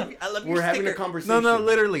I we're love we're your having a sticker. conversation. No,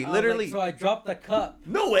 literally, I was literally. Like, so I dropped the cup.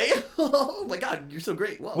 No way! Oh my god! You're so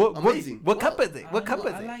great. Wow, what amazing. What Wow. cup is it? What cup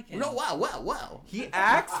is I it? like it. No, wow. He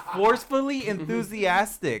acts forcefully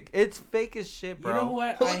enthusiastic. It's fake as shit, You bro. know who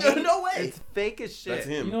I hate? No way. It's fake as shit. That's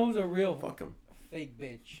him. You know who's a real Fuck him. fake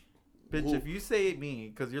bitch? Bitch, Who? if you say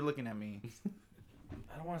me, because you're looking at me.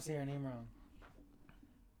 I don't want to say her name wrong.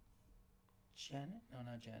 Janet? No,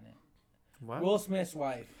 not Janet. What? Will Smith's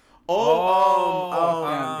wife. Oh,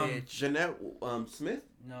 that um, bitch. Jeanette Oh, Smith.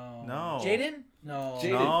 No. No. Jaden? No.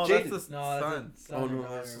 Jaden. No, Jaden. that's the No, son. that's a son. Oh, or no,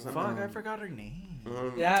 daughter that's the or son. whatever. Fuck, I forgot her name.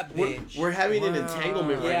 That We're, bitch. we're having an Wow.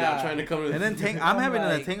 entanglement right Yeah. now, trying to come to. And then I'm I'm having an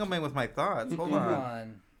like- entanglement with my thoughts. Hold Come on.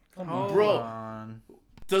 on. Come Hold on. Bro. on.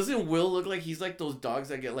 Doesn't Will look like he's like those dogs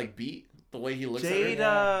that get like beat? The way he looks at her.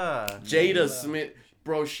 Jada. Jada Smith,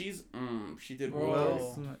 bro, she did Bro. well.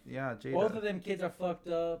 Will Smith- Yeah, Both of Jada. them kids are fucked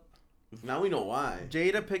up. Now we know why.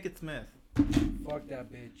 Jada Pickett Smith. Fuck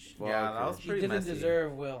that bitch. Fuck Yeah, that her. was She pretty didn't messy.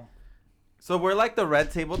 deserve Will. So we're like the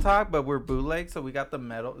red table talk, but we're bootleg. So we got the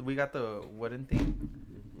metal, we got the wooden thing.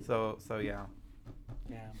 So yeah.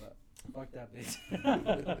 Yeah, but fuck that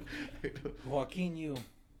bitch. Joaquin, you.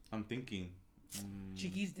 I'm thinking.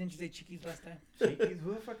 Chiquis, didn't you say Chiquis last time? Cheekies?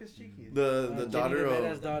 Who the fuck is Cheekies? The Jenny daughter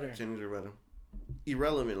Rivera's of daughter. Jenny Rivera.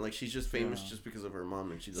 Irrelevant, like she's just famous Yeah. just because of her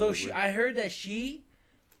mom, and she's So I heard that she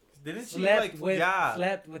Didn't she slept like with yeah?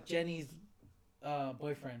 slept with Jenny's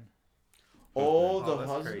boyfriend. Oh, Oh, the that's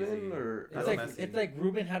husband crazy. or It's That's like messy. it's like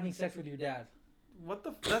Ruben having sex with your dad. What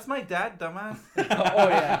the? That's my dad, dumbass. Oh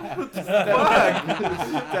yeah. What the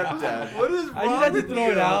Stepdad. What is wrong I just had to with throw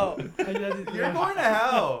you? it out. I just had to throw You're it going to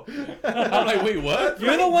hell. I'm like, wait, what?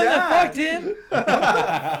 You're the one that Dad. fucked him.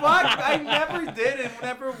 Fuck! I never did and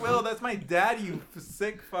never will. That's my dad. You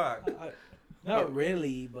sick fuck. Not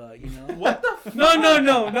really, but you know. What the? Fuck?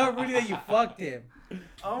 No, not really that you fucked him.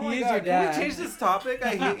 Oh He my is god! your Can dad. we change this topic?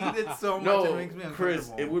 I hate it so much. No, it makes me Chris,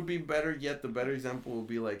 uncomfortable. it would be better yet. The better example would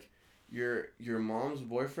be like your mom's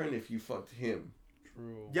boyfriend if you fucked him,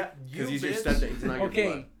 True. Yeah, you because he's your bitch. stepdad. He's not your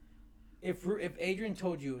Okay. blood. If Adrian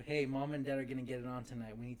told you, hey, mom and dad are gonna get it on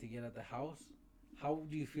tonight, we need to get at the house. How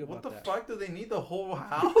do you feel What about the that? fuck? Do they need the whole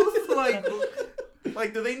house?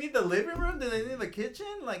 like, do they need the living room? Do they need the kitchen?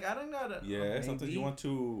 Like, I don't gotta. Yeah, something Maybe. you want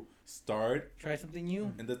to start Try something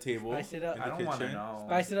new. in the table. Spice it up. in I the don't want to kitchen. know.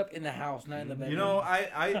 Spice it up in the house, not in the bedroom. You know,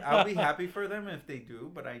 I'll be happy for them if they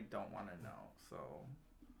do, but I don't want to know. So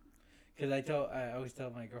Because I always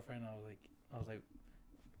tell my girlfriend, I was like,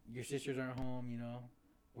 your sisters aren't home, you know,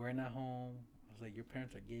 we're not home. I was like, your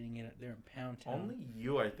parents are getting it. They're in Pound Town. Only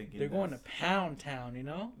you are thinking. They're going to Pound Town, you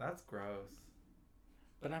know. That's gross.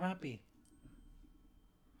 But I'm happy.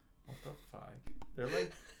 What the fuck? They're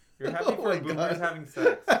like, you're happy Oh for my boomers God. having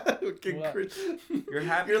sex. Okay, What? Chris. You're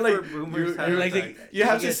happy You're like- for boomers you're having like sex. You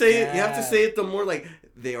have to Yes, say it. You have to yeah. say it the more like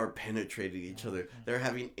they are penetrating each other. They're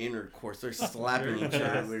having intercourse. They're slapping You're each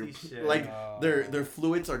other. nasty shit. Like Oh. their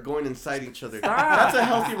fluids are going inside each other. Stop. That's a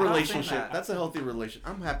healthy Stop saying relationship. that. That's a healthy relationship.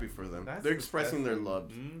 I'm happy for them. That's They're expressing their disgusting.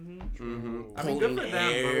 love. Mm-hmm. Mm-hmm. I mean, good for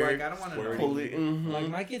them, but like, I don't want to know. Squirting. Like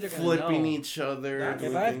my kids are gonna Flipping know. each other. That's- If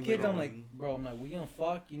doing I have things kids, they I'm don't like, bro, we gonna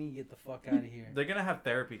fuck. You need to get the fuck out of here. They're gonna have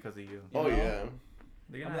therapy because of you. Oh you know? yeah.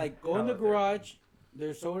 They're I'm gonna like, have go in the hella therapy. garage.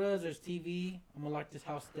 There's sodas. There's TV. I'm gonna lock this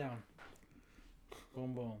house down.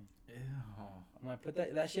 Boom, boom. Ew. I'm like, put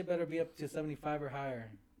that shit better be up to 75 or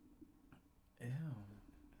higher. Ew.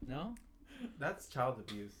 No? That's child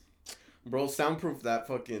abuse. Bro, soundproof that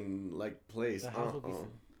fucking like place. The house will be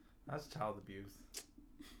That's child abuse.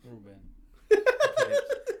 Ruben. Bitch.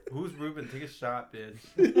 Who's Ruben? Take a shot, bitch.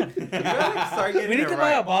 You gotta start getting We need it to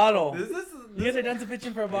buy a right. bottle. This is You guys are done to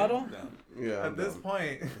pitching for a bottle? Yeah. at this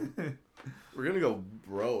point. we're gonna go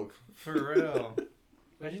broke. For real.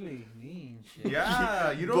 Especially me and shit.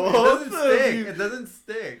 Yeah, you don't. Both It doesn't of stick. you. It doesn't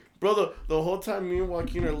stick. Bro, the whole time me and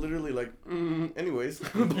Joaquin are literally like, anyways,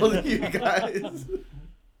 both of you guys.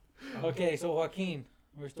 Okay, so Joaquin,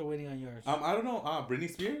 we're still waiting on yours. I don't know.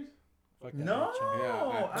 Britney Spears. Fuck that No, bitch.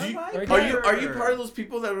 Yeah, I Do you- like Are you her. part of those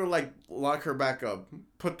people that are like lock her back up?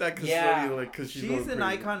 Put that custody Yeah. like because she's She's going an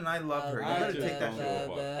crazy. icon, and I love her. You I gotta just take that don't shit.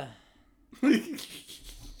 give a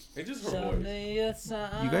It's just her Show voice. me a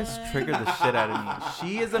sign. You guys trigger the shit out of me.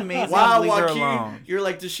 She is amazing. Wow, Leave her Joaquin, alone. you're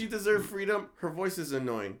like, does she deserve freedom? Her voice is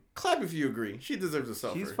annoying. Clap if you agree. She deserves to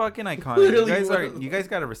suffer. She's fucking iconic. You Literally guys one are. of them. You guys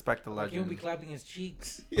gotta respect the Joaquin will be legend. clapping his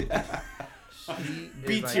cheeks. She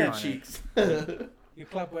Beat is your iconic. cheeks. You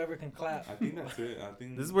clap whoever can clap. I think that's it. I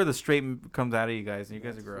think This is where the straight comes out of you guys, and you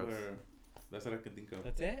guys are gross. That's what I can think of.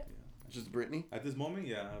 That's it? Just Britney. At this moment,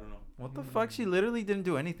 yeah, I don't know. What the fuck? She literally didn't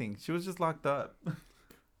do anything. She was just locked up.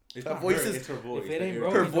 It's That not voice her, is- it's her voice. If it ain't Her-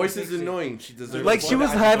 broke, Her don't voice fix is it. annoying. She deserves. Like to she was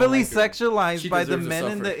I just don't heavily like her. sexualized She by the deserves to men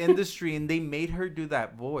in suffer. the industry, and they made her do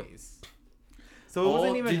that voice. So it Oh,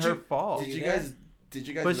 wasn't even did her you- fault. Did you guys? Did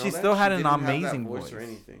you guys? But know she that? still had an didn't have that amazing or voice.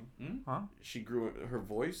 anything. Huh? She grew her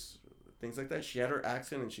voice, things like that. She had her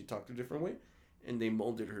accent and she talked a different way, and they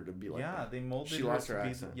molded her to be like Yeah, that. they molded She her lost to her be-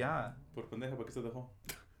 accent. Yeah. Por pendeja, ¿para qué se dejó?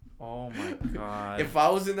 Oh my god. If I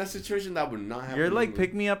was in that situation, that would not happen. You're to like me.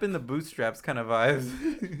 pick me up in the bootstraps kind of vibes.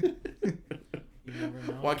 You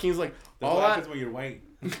never know. Joaquin's like That's all what that. happens when you're white.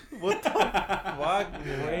 What the fuck?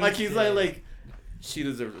 Like he's like she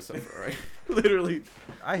deserves to suffer, right? Literally,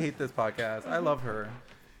 I hate this podcast. I love her.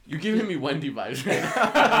 you're giving me Wendy vibes right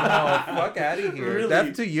now. No, fuck out of here. Really?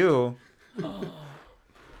 Death to you. You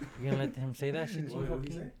gonna let him say that shit to you, What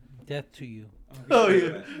did he Joaquin? say? Death to you. Oh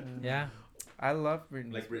yeah. Yeah. I love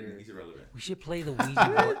Britney. Like Britney, Spears. he's irrelevant. We should play the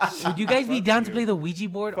Ouija board. Would you guys be Fuck down to you. play the Ouija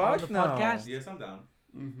board on Fuck the no. podcast? Yes, I'm down.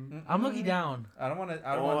 Mm-hmm. I'm looking down. I don't want to.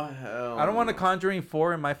 I don't Oh want. hell. I don't want a no. Conjuring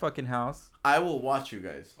 4 in my fucking house. I will watch you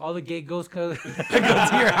guys. All the gay ghosts go to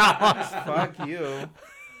your house. Fuck you.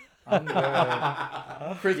 I'm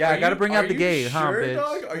good. Chris, Yeah, I are gotta you- bring out are the you gay, huh, sure, bitch?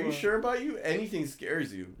 Dog? Are you sure about you? Anything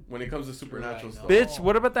scares you when it comes to supernatural I stuff. know. Bitch,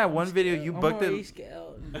 what about that one video you I'm booked already it?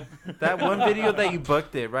 scared. That one video that you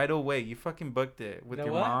booked it right away. You fucking booked it with The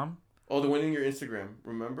your what? mom Oh, the one in your Instagram.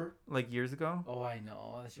 Remember? like years ago. Oh, I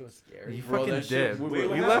know. That shit was scary. You Bro, fucking that shit- did. wait,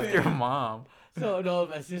 what You left happened? your mom. So, no,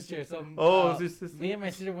 my sister. Some, Oh, it's your sister? Me and my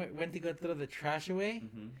sister went to go throw the trash away,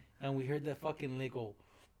 Mm-hmm. and we heard that fucking lid go,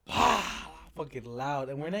 "Pah!" fucking loud.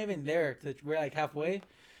 And we're not even there. We're like halfway.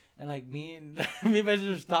 And like me and my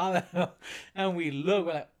sister stop and we look.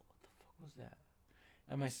 We're like, what the fuck was that?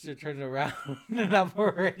 And my sister turned around and I'm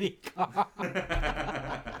already gone.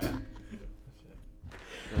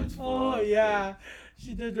 That's Oh fucked, yeah.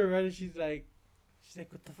 She turned around and she's like,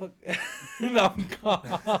 what the fuck? And I'm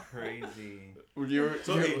gone. Crazy. dude. You're,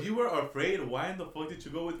 So you're- if you were afraid, why in the fuck did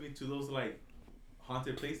you go with me to those like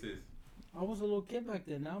haunted places? I was a little kid back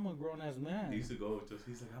then. Now I'm a grown ass He man. used to go.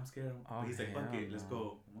 He's like, I'm scared. Oh, He's like, fuck hell it, let's no.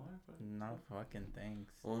 go. No fucking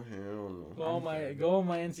thanks. oh hell no. Go on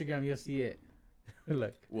my Instagram. You'll see it.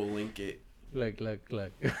 Look. We'll link it. Look.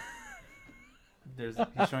 He's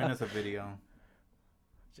showing us a video.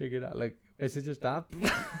 Check it out. Like, is it just stop?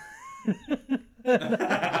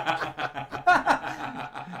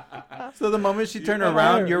 So the moment she turned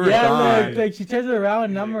around, you were yeah, gone. look, like she turns around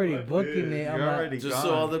and I'm already Like, booking it. I'm You're like, already Just gone.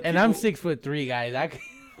 so all the people, and I'm 6'3", guys.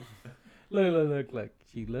 Look.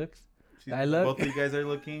 She looks. I look. Both of you guys are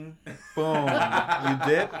looking. Boom. You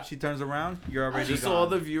dip. She turns around. You're already Just so gone. all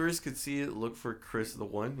the viewers could see it, look for Chris the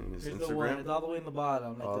One in his Here's the one. Instagram. It's all the way in the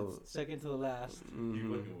bottom, like Oh. the second to the last. You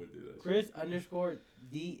Mhm. fucking would do that.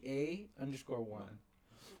 Chris_DA_1.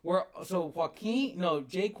 We're so Joaquin. No,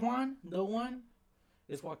 Jaquan the one.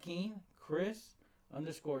 Is Joaquin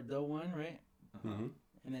Chris_the one, right? Mhm.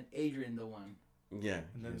 And then Adrian the one. Yeah.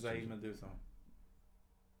 And then Zaid Medusa.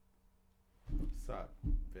 Suck,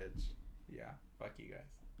 bitch. Yeah. Fuck you guys.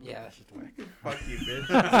 Yeah, that's just whack. Fuck you, bitch.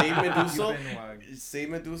 Say Medusa. You been wagged. Say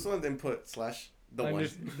Medusa and then put slash the one.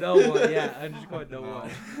 The one, yeah. Underscore the No.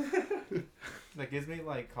 one. That gives me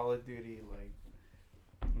like Call of Duty, like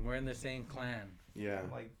We're in the same clan. Yeah.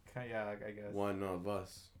 yeah, I guess. One of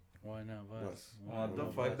us. One of us. What the One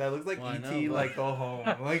of fuck? us. That looks like One E.T. of Like us. go home.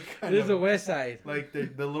 Like kind This is the of, West Side. like the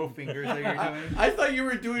little fingers that you're doing. I thought you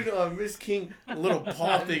were doing Miss King little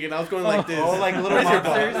paw thing, and I was going like this. Oh, like little Where's your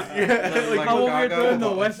monsters? paw? Yeah. Like How a over here Gaga. doing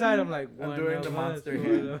the West Side? I'm like, I'm one doing of the us, monster one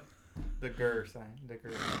here. of- The Gur sign. The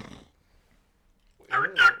Gur.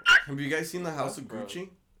 Have you guys seen the House of That's Gucci?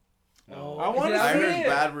 Oh, I is wanna it out I see there? heard it.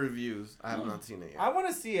 bad reviews. I have not seen it I yet. want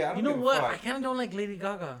to see it. I don't You know give a what? I fuck. kind of don't like Lady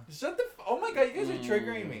Gaga. Shut the. Oh my god, you guys are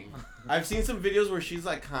triggering me. I've seen some videos where she's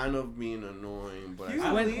like kind of being annoying, but You-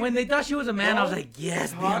 I, When they thought she was a man, I was Don't like,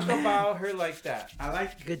 yes, be a Talk man. about her like that. I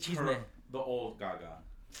like Good cheese her, man. the old Gaga.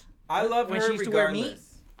 I love When her she used to wear regardless.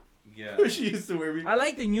 Yeah. she used to wear me. I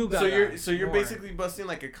like the new Gaga. So you're more. basically busting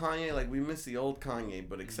like a Kanye, like we miss the old Kanye,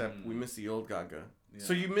 but except we miss the old Gaga. Yeah.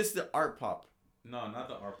 So you miss the art pop. No, not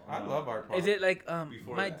the art. I love art pop. Is it like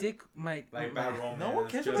Before my that. dick, my Like Bad Romance? No one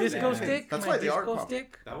cares Just about disco Dance. stick? That's my why they are disco pop.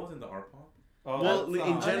 stick. That wasn't the art pop. Oh, Well, that's,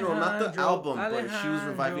 in general, not the Alejandro, album, but she was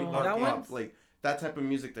reviving Alejandro. art That pop, one? like that type of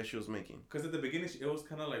music that she was making. Because at the beginning, it was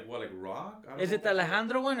kind of like what, like rock? I don't Is know it the what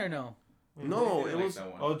Alejandro one or no? No, I it like was.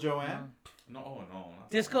 that one. Oh, Joanne. No, not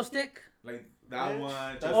Disco that stick? one. Like that Yeah. one.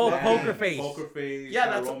 That's Just Oh, Dance, Poker Face. Poker Face. Yeah,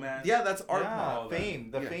 Bad that's Romance. that's art Yeah, pop. all that.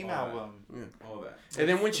 Fame. The Yeah. Fame All that. album. All that. And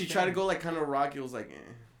then when That's she the tried to thing. go like kind of rock, it was like,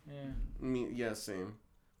 Yeah. yeah, same.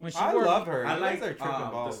 When she I wore- love her. I You like guys are tripping The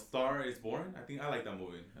balls. Star Is Born. I think I like that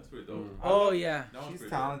movie. That's pretty dope. Mm. Oh yeah. That one's She's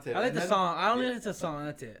pretty dope. talented. I like And the then- song. I only like the song.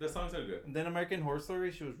 That's it. The songs are good. And then American Horror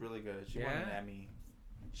Story, she was really good. She won an Yeah? Emmy.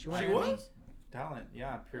 She She won. was? Talent,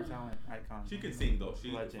 yeah, pure talent, icon. She can sing though. She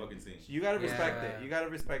can Legend. fucking sing. You gotta respect Yeah. it. You gotta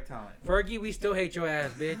respect talent. Fergie, we still hate your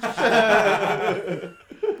ass, bitch.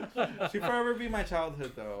 She'll forever be my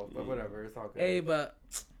childhood though, but whatever, it's all good. Hey, but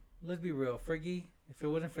let's be real, Fergie. If it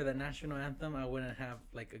wasn't for the national anthem, I wouldn't have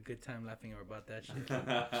like a good time laughing about that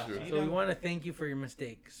shit. So we want to thank you for your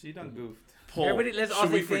mistakes. She done goofed. Paul, Everybody, let's all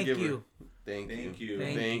should we say thank forgive her? you Thank you. Thank you.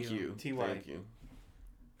 Thank Thank you. you. T.Y. Thank you.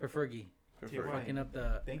 for Fergie For T.Y. Fergie. fucking up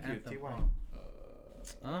the Thank you, anthem. T.Y.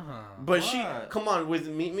 Uh-huh. But she, What? come on, with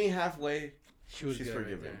Meet Me Halfway, She was she's good right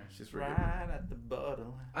forgiven. there. She's forgiven. Right at the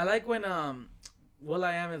bottom. I like when Will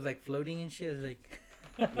I Am is like floating and shit. It's like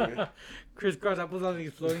Yeah. crisscross apples on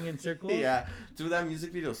these floating in circles. Yeah, dude, that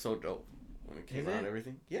music video is so dope when it came Is out it? and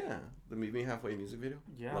everything. Yeah, the Meet Me Halfway music video.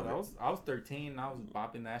 Yeah, Love that it. was. I was 13. I was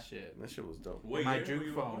bopping that shit. That shit was dope. What My year were juke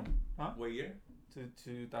you phone. born? Huh? What year? To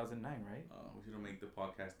 2009, right? We should make the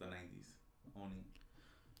podcast the 90s only.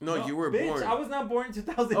 No, you were bitch, born. I was not born in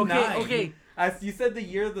 2009. Okay, okay. As you said, the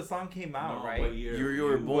year the song came out, No, right? What year You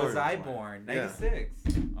were born. Was I born? Yeah. 96.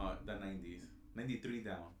 The 90s. 93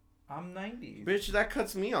 down. I'm 90s. Bitch, that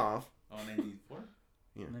cuts me off. Oh, 94?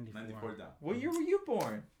 94. 94 down. What year were you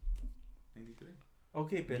born? 93?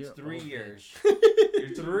 Okay, bitch, You're 3 old, years.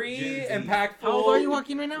 You're too 3 Gen Z. impactful. How old are you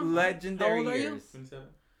walking right now? Legendary How old are you? years. 27?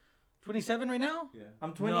 27 right now? Yeah. I'm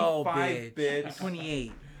No, 25, You're bitch.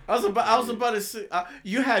 28. I was about to say,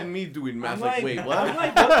 you had me doing math. I'm Like, wait, what? I'm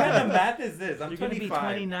like, what kind of math is this? I'm You're gonna be 25.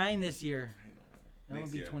 29 this year. I'm gonna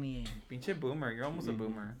Next be year. 28. Pinche boomer. You're almost a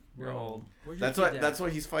boomer. You're old. Where's your That's why. kids at? That's why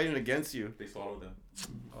he's fighting against you. They swallowed them.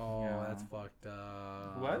 Oh, Yeah. that's fucked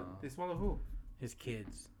up. What? They swallow who? His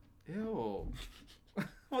kids. Ew.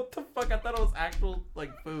 What the fuck? I thought it was actual,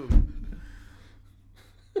 like, food.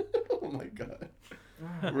 Oh my god.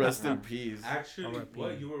 Rest in peace. Actually, RIP.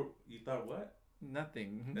 what? You thought what?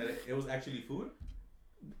 Nothing. That it was actually food?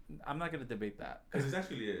 I'm not gonna debate that. Because it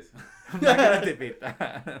actually is. I'm not gonna debate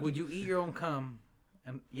that. Would you eat your own cum?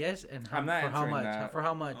 And yes, and how, I'm not for how answering much? that. For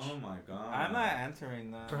how much? Oh my god. I'm not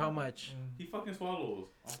answering that. For how much? He fucking swallows.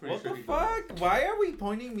 I'm pretty What sure the he does. fuck? Why are we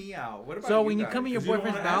pointing me out? What about So you when you guys? come in your 'Cause you don't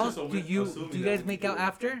boyfriend's wanna answer, mouth, so do we're you assuming you that guys it's make out food.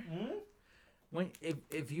 after? Hmm? When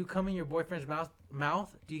if you come in your boyfriend's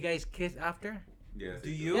mouth, do you guys kiss after? Yes. Do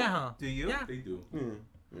they you? Yeah, huh? Do you? Yeah. They do. Yeah.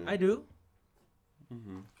 I do.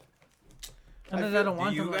 Mm-hmm. Sometimes I, feel- don't do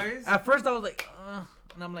want you to. like- guys? At first I was like,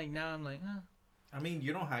 and I'm like, now I'm like, I mean,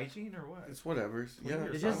 you know hygiene or what? It's whatever. Yeah.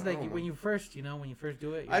 It's just I like don't know. when you first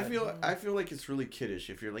do it. I feel like it's really kiddish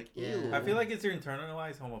if you're like, ew. I feel like it's your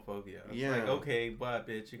internalized homophobia. It's Yeah. like, okay, but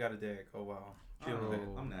bitch, you got a dick. Oh wow.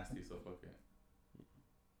 I'm nasty, so fuck it.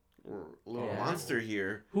 Or a little Yeah. monster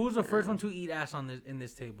here. Who was the first one to eat ass on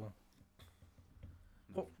this table?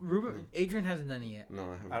 Oh, Ruben, Adrian hasn't done it yet. No, I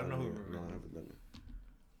haven't. I don't know done who it. Ruben No, I is. haven't done it.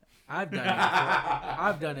 I've done it before.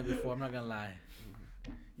 I've done it before. I'm not gonna lie.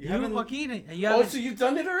 You haven't. Joaquin, you Oh, haven't. so you've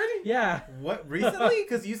done it already? Yeah. What recently?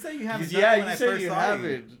 Because you said you haven't. done Yeah, it when you I said first you saw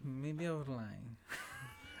haven't. Maybe I was lying.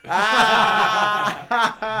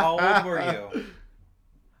 How old were you?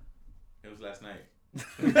 It was last night.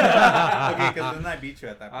 Okay, because then I beat you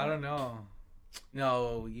at that point. I don't know.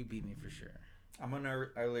 No, you beat me for sure. I'm an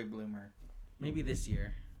early bloomer. Maybe this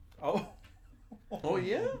year. Oh. Oh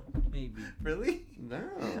yeah? Maybe. Really? No.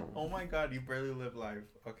 Oh my god, you barely live life.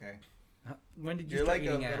 Okay. When did you You're start like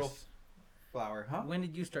a eating ass? little flower, huh? When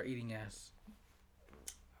did you start eating ass?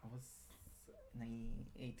 I was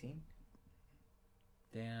 18.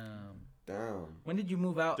 Damn. When did you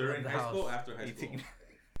move out During of the high house? school, after high school. 18.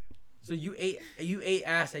 So you ate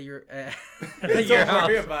ass at your at Don't your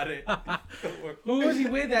worry house. about it. Don't worry. Who was he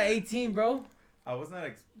with at 18, bro? I was not.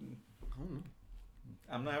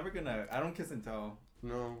 I'm not ever gonna. I don't kiss and tell.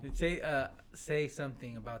 No. Say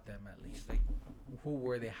something about them at least. Like, who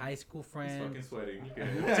were they? High school He's friends? fucking sweating.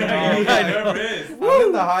 I know. I'm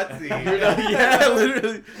in the hot seat. Yeah,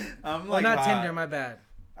 literally. I'm Oh, like not hot. Tinder. My bad.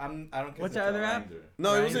 I don't kiss What's and the other tell. app?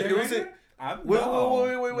 No, it wasn't. It wasn't.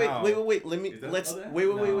 Wait. Let me. Is that Let's other?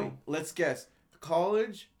 wait. Let's guess.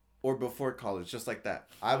 College or before college, just like that.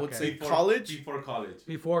 I would Okay. say college. Before college.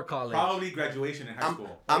 Before college. Probably graduation in high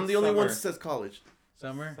school. I'm the only one summer. that says college.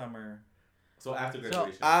 Summer. Summer. So after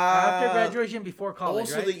graduation. After graduation, before college,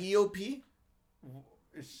 Also right? the EOP.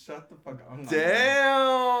 Shut the fuck up.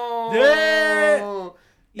 Damn. Damn.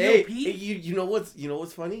 Hey, EOP? you know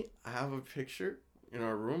what's funny? I have a picture in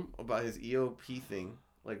our room about his EOP thing,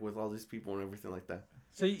 like with all these people and everything like that.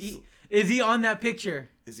 So is he on that picture?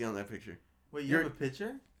 Is he on that picture? Wait, You're- have a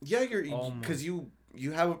picture? Yeah, Oh my- because you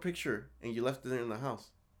have a picture and you left it in the house.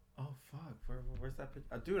 Oh fuck. Where's that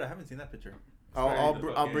picture? Dude, I haven't seen that picture.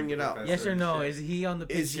 I'll bring it out. Yes or no? Is he on the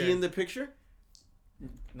picture? Is he in the picture?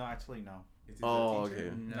 No, actually no. Is he Oh, the teacher?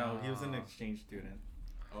 okay. No, he was an exchange student.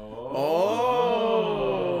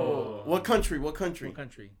 Oh. What country? What country?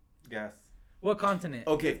 Guess. What continent?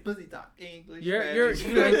 Okay, Pussy talk English. You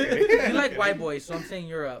Spanish. like white boys, so I'm saying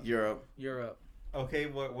Europe. Europe. Europe. Okay,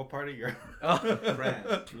 what part of Europe? Oh.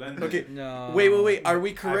 France. London. Okay. No. Wait. Are we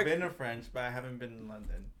I've correct? been to French, but I haven't been in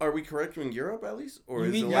London. Are we correct in Europe at least, or You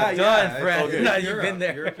is mean it you've like, done, it's friend? okay. No, you've Europe, been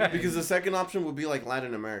there. European. because the second option would be like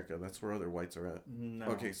Latin America. That's where other whites are at. No.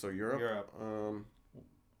 Okay, so Europe. Europe.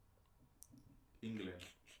 England.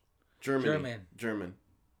 Germany. German.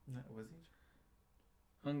 No, was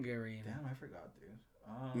he? Hungarian. Damn, I forgot,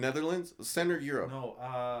 dude. Netherlands. Center Europe. No,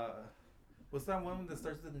 what's that one that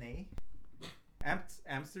starts with an A?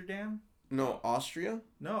 Amsterdam? No, Austria.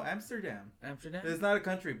 No, Amsterdam. Amsterdam. It's not a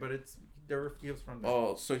country, but he was from there.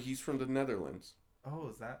 Oh, so he's from the Netherlands. Oh,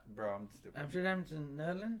 is that? Bro, I'm stupid. Amsterdam's in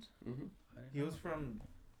Netherlands. Mm-hmm. He was from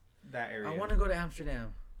that area. I want to go to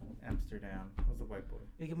Amsterdam. Amsterdam. I was a white boy.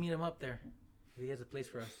 We can meet him up there. He has a place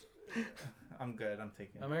for us. I'm good. I'm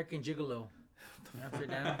taking. American Gigolo.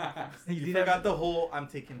 Amsterdam. You forgot the whole I'm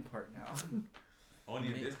taking part now.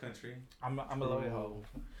 Only in this country. I'm a loyal hoe.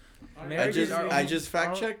 I just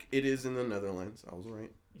fact check. It is in the Netherlands. I was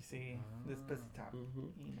right. You see, this pussy top.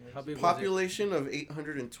 How big was Population of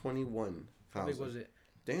 821,000. How big was it?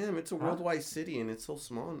 Damn, it's a worldwide city and it's so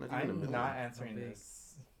small. Not even a I'm million. not answering How big? this.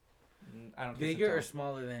 I don't. Bigger or kiss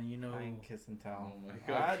smaller than you know? and tell. I ain't kiss and tell. Oh my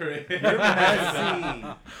god, Chris. You're messy.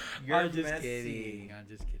 You're I'm just messy. kidding. I'm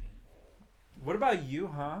just kidding. What about you,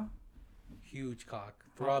 huh? Huge cock,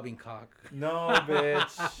 throbbing cock. No,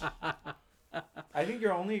 bitch. I think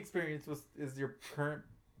your only experience is your current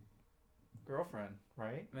girlfriend,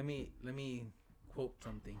 right? Let me quote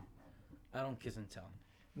something. I don't kiss and tell.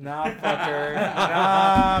 Nah, fucker.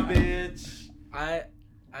 Nah, bitch. I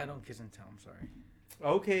don't kiss and tell. I'm sorry.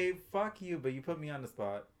 Okay, fuck you, but you put me on the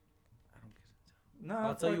spot. I don't kiss and tell. No,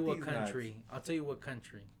 I'll tell you fuck what these country. I'll tell you what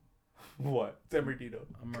country. nuts. What? San Bernardino.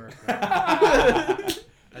 America.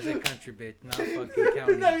 I said country, bitch, not fucking No,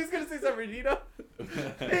 county. he's gonna say San Bernardino.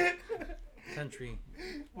 Country.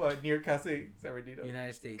 What? Near Casa San Bernardino.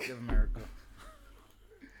 United States of America.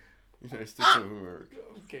 United States of America.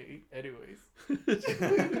 Okay. Anyways.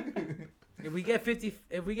 If we get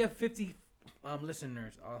 50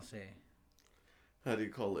 listeners, I'll say. How do you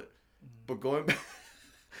call it? But going back,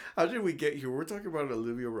 How did we get here? We're talking about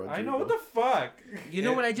Olivia Rodrigo. I know what the fuck. You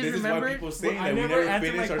know what I just This remembered? is why people saying I that we never never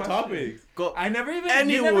answered finish my our question. topics. Go. I never even.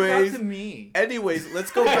 You never Anyways. got to me. Anyways,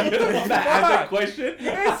 let's go back to Ask that question.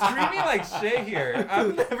 You guys treat me like shit here.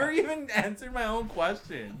 I've never even answered my own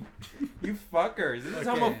question. You fuckers. This is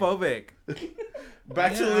Okay. homophobic.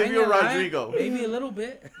 back to Yeah, I Olivia ain't gonna lie. Rodrigo. Maybe a little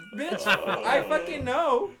bit. Bitch, I fucking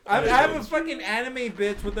know. I have a fucking anime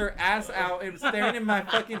bitch with her ass out and staring in my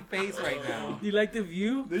fucking face right now. You like the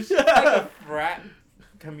view? This shit's like a frat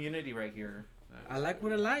community right here. I like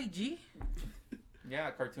what I like, G.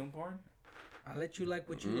 Yeah, cartoon porn? I let you like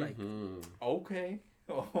what you like. Mhm. Okay.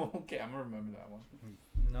 Okay, I'm gonna remember that one.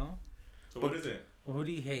 No? So what is it? Well, who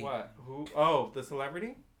do you hate? What? Who? Oh, the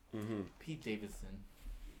celebrity? Mhm. Pete Davidson.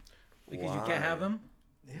 Because you can't have him?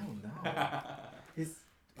 Hell no. His,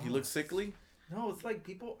 He looks sickly. No, it's like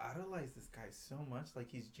people idolize this guy so much, like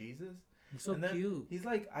he's Jesus. He's so And then cute. He's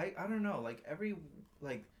like I don't know, like every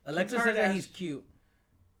like Alexa Kim said that he's Kardashian- cute.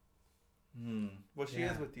 Well, she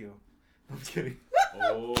Yeah. is with you. I'm kidding.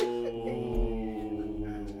 Oh.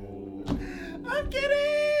 I'm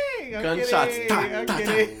kidding. I'm Gunshots. Kidding. Ta, I'm ta, ta,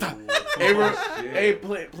 kidding. ta. Hey, shit. hey,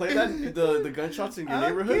 play that the gunshots in your I'm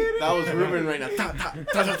neighborhood. kidding. That was Ruben right now. Ta, ta,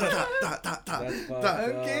 ta, ta, ta, ta, ta, ta. That's fucked Ta.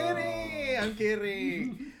 I'm up. kidding. I'm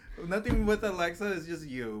kidding. Nothing with Alexa. It's just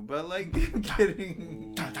you. But like, I'm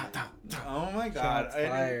kidding. Ta, ta, ta, ta. Oh my god. Shots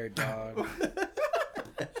fired, dog.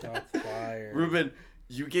 Shots fired. Ruben,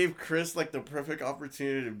 you gave Chris like the perfect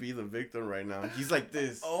opportunity to be the victim right now. He's like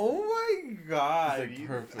this. Oh my god. He's like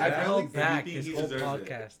perfect. I've I really held back think this he whole deserves it.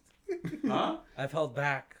 podcast. Huh? I've held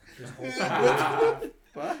back this whole podcast.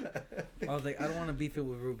 Fuck. I was like, I don't want to beef it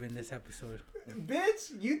with Ruben this episode.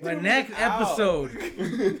 Bitch, you threw But me next out. episode,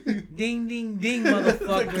 ding, ding, ding,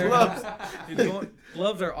 motherfucker. The gloves. You're going-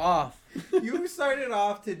 gloves are off. You started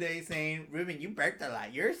off today saying, Ruben, you barked a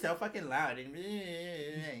lot. You're so fucking loud.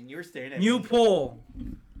 And you were staring at New me. poll.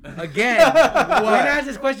 Again. We're gonna ask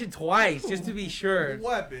this question twice, just to be sure.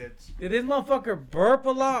 What, bitch? Did this motherfucker burp a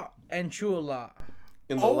lot and chew a lot?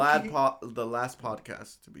 In the the last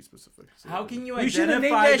podcast, to be specific. So- How can you We should've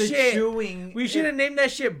named identify that the shit. chewing? We should have named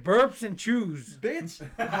that shit burps and chews. Bitch,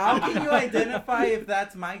 how can you identify if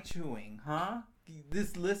that's my chewing, huh?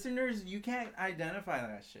 This listeners, you can't identify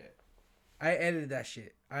that shit. I edited that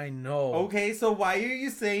shit. I know. Okay, so why are you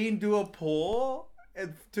saying do a poll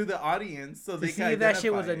to the audience so To they see can if that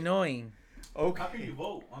shit was identify it? annoying. How can Okay. you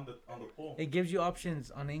vote on the poll? It gives you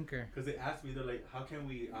options on Anchor. Because they asked me, they're like, how can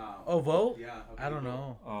we? Oh, vote? Yeah. how can I we don't vote?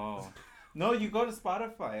 know. Oh. No, you go to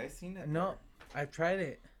Spotify. I seen it. No, I've tried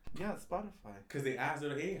it. Yeah, Spotify. Because they asked, they're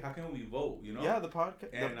like, hey, how can we vote? You know? Yeah, the podcast.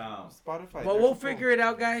 And, Spotify. Well, we'll figure it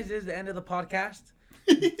out, guys. This is the end of the podcast.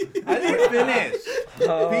 I didn't finish.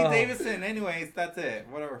 Oh. Pete Davidson. Anyways, that's it.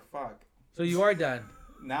 Whatever. Fuck. So you are done.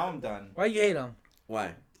 Now I'm done. Why you hate him?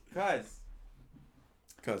 Why? Guys,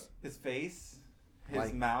 Cause his face, his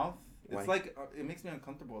Why? mouth. Why? It's like it makes me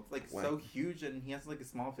uncomfortable. It's like Why? so huge, and he has like a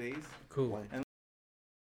small face. Cool. Why? And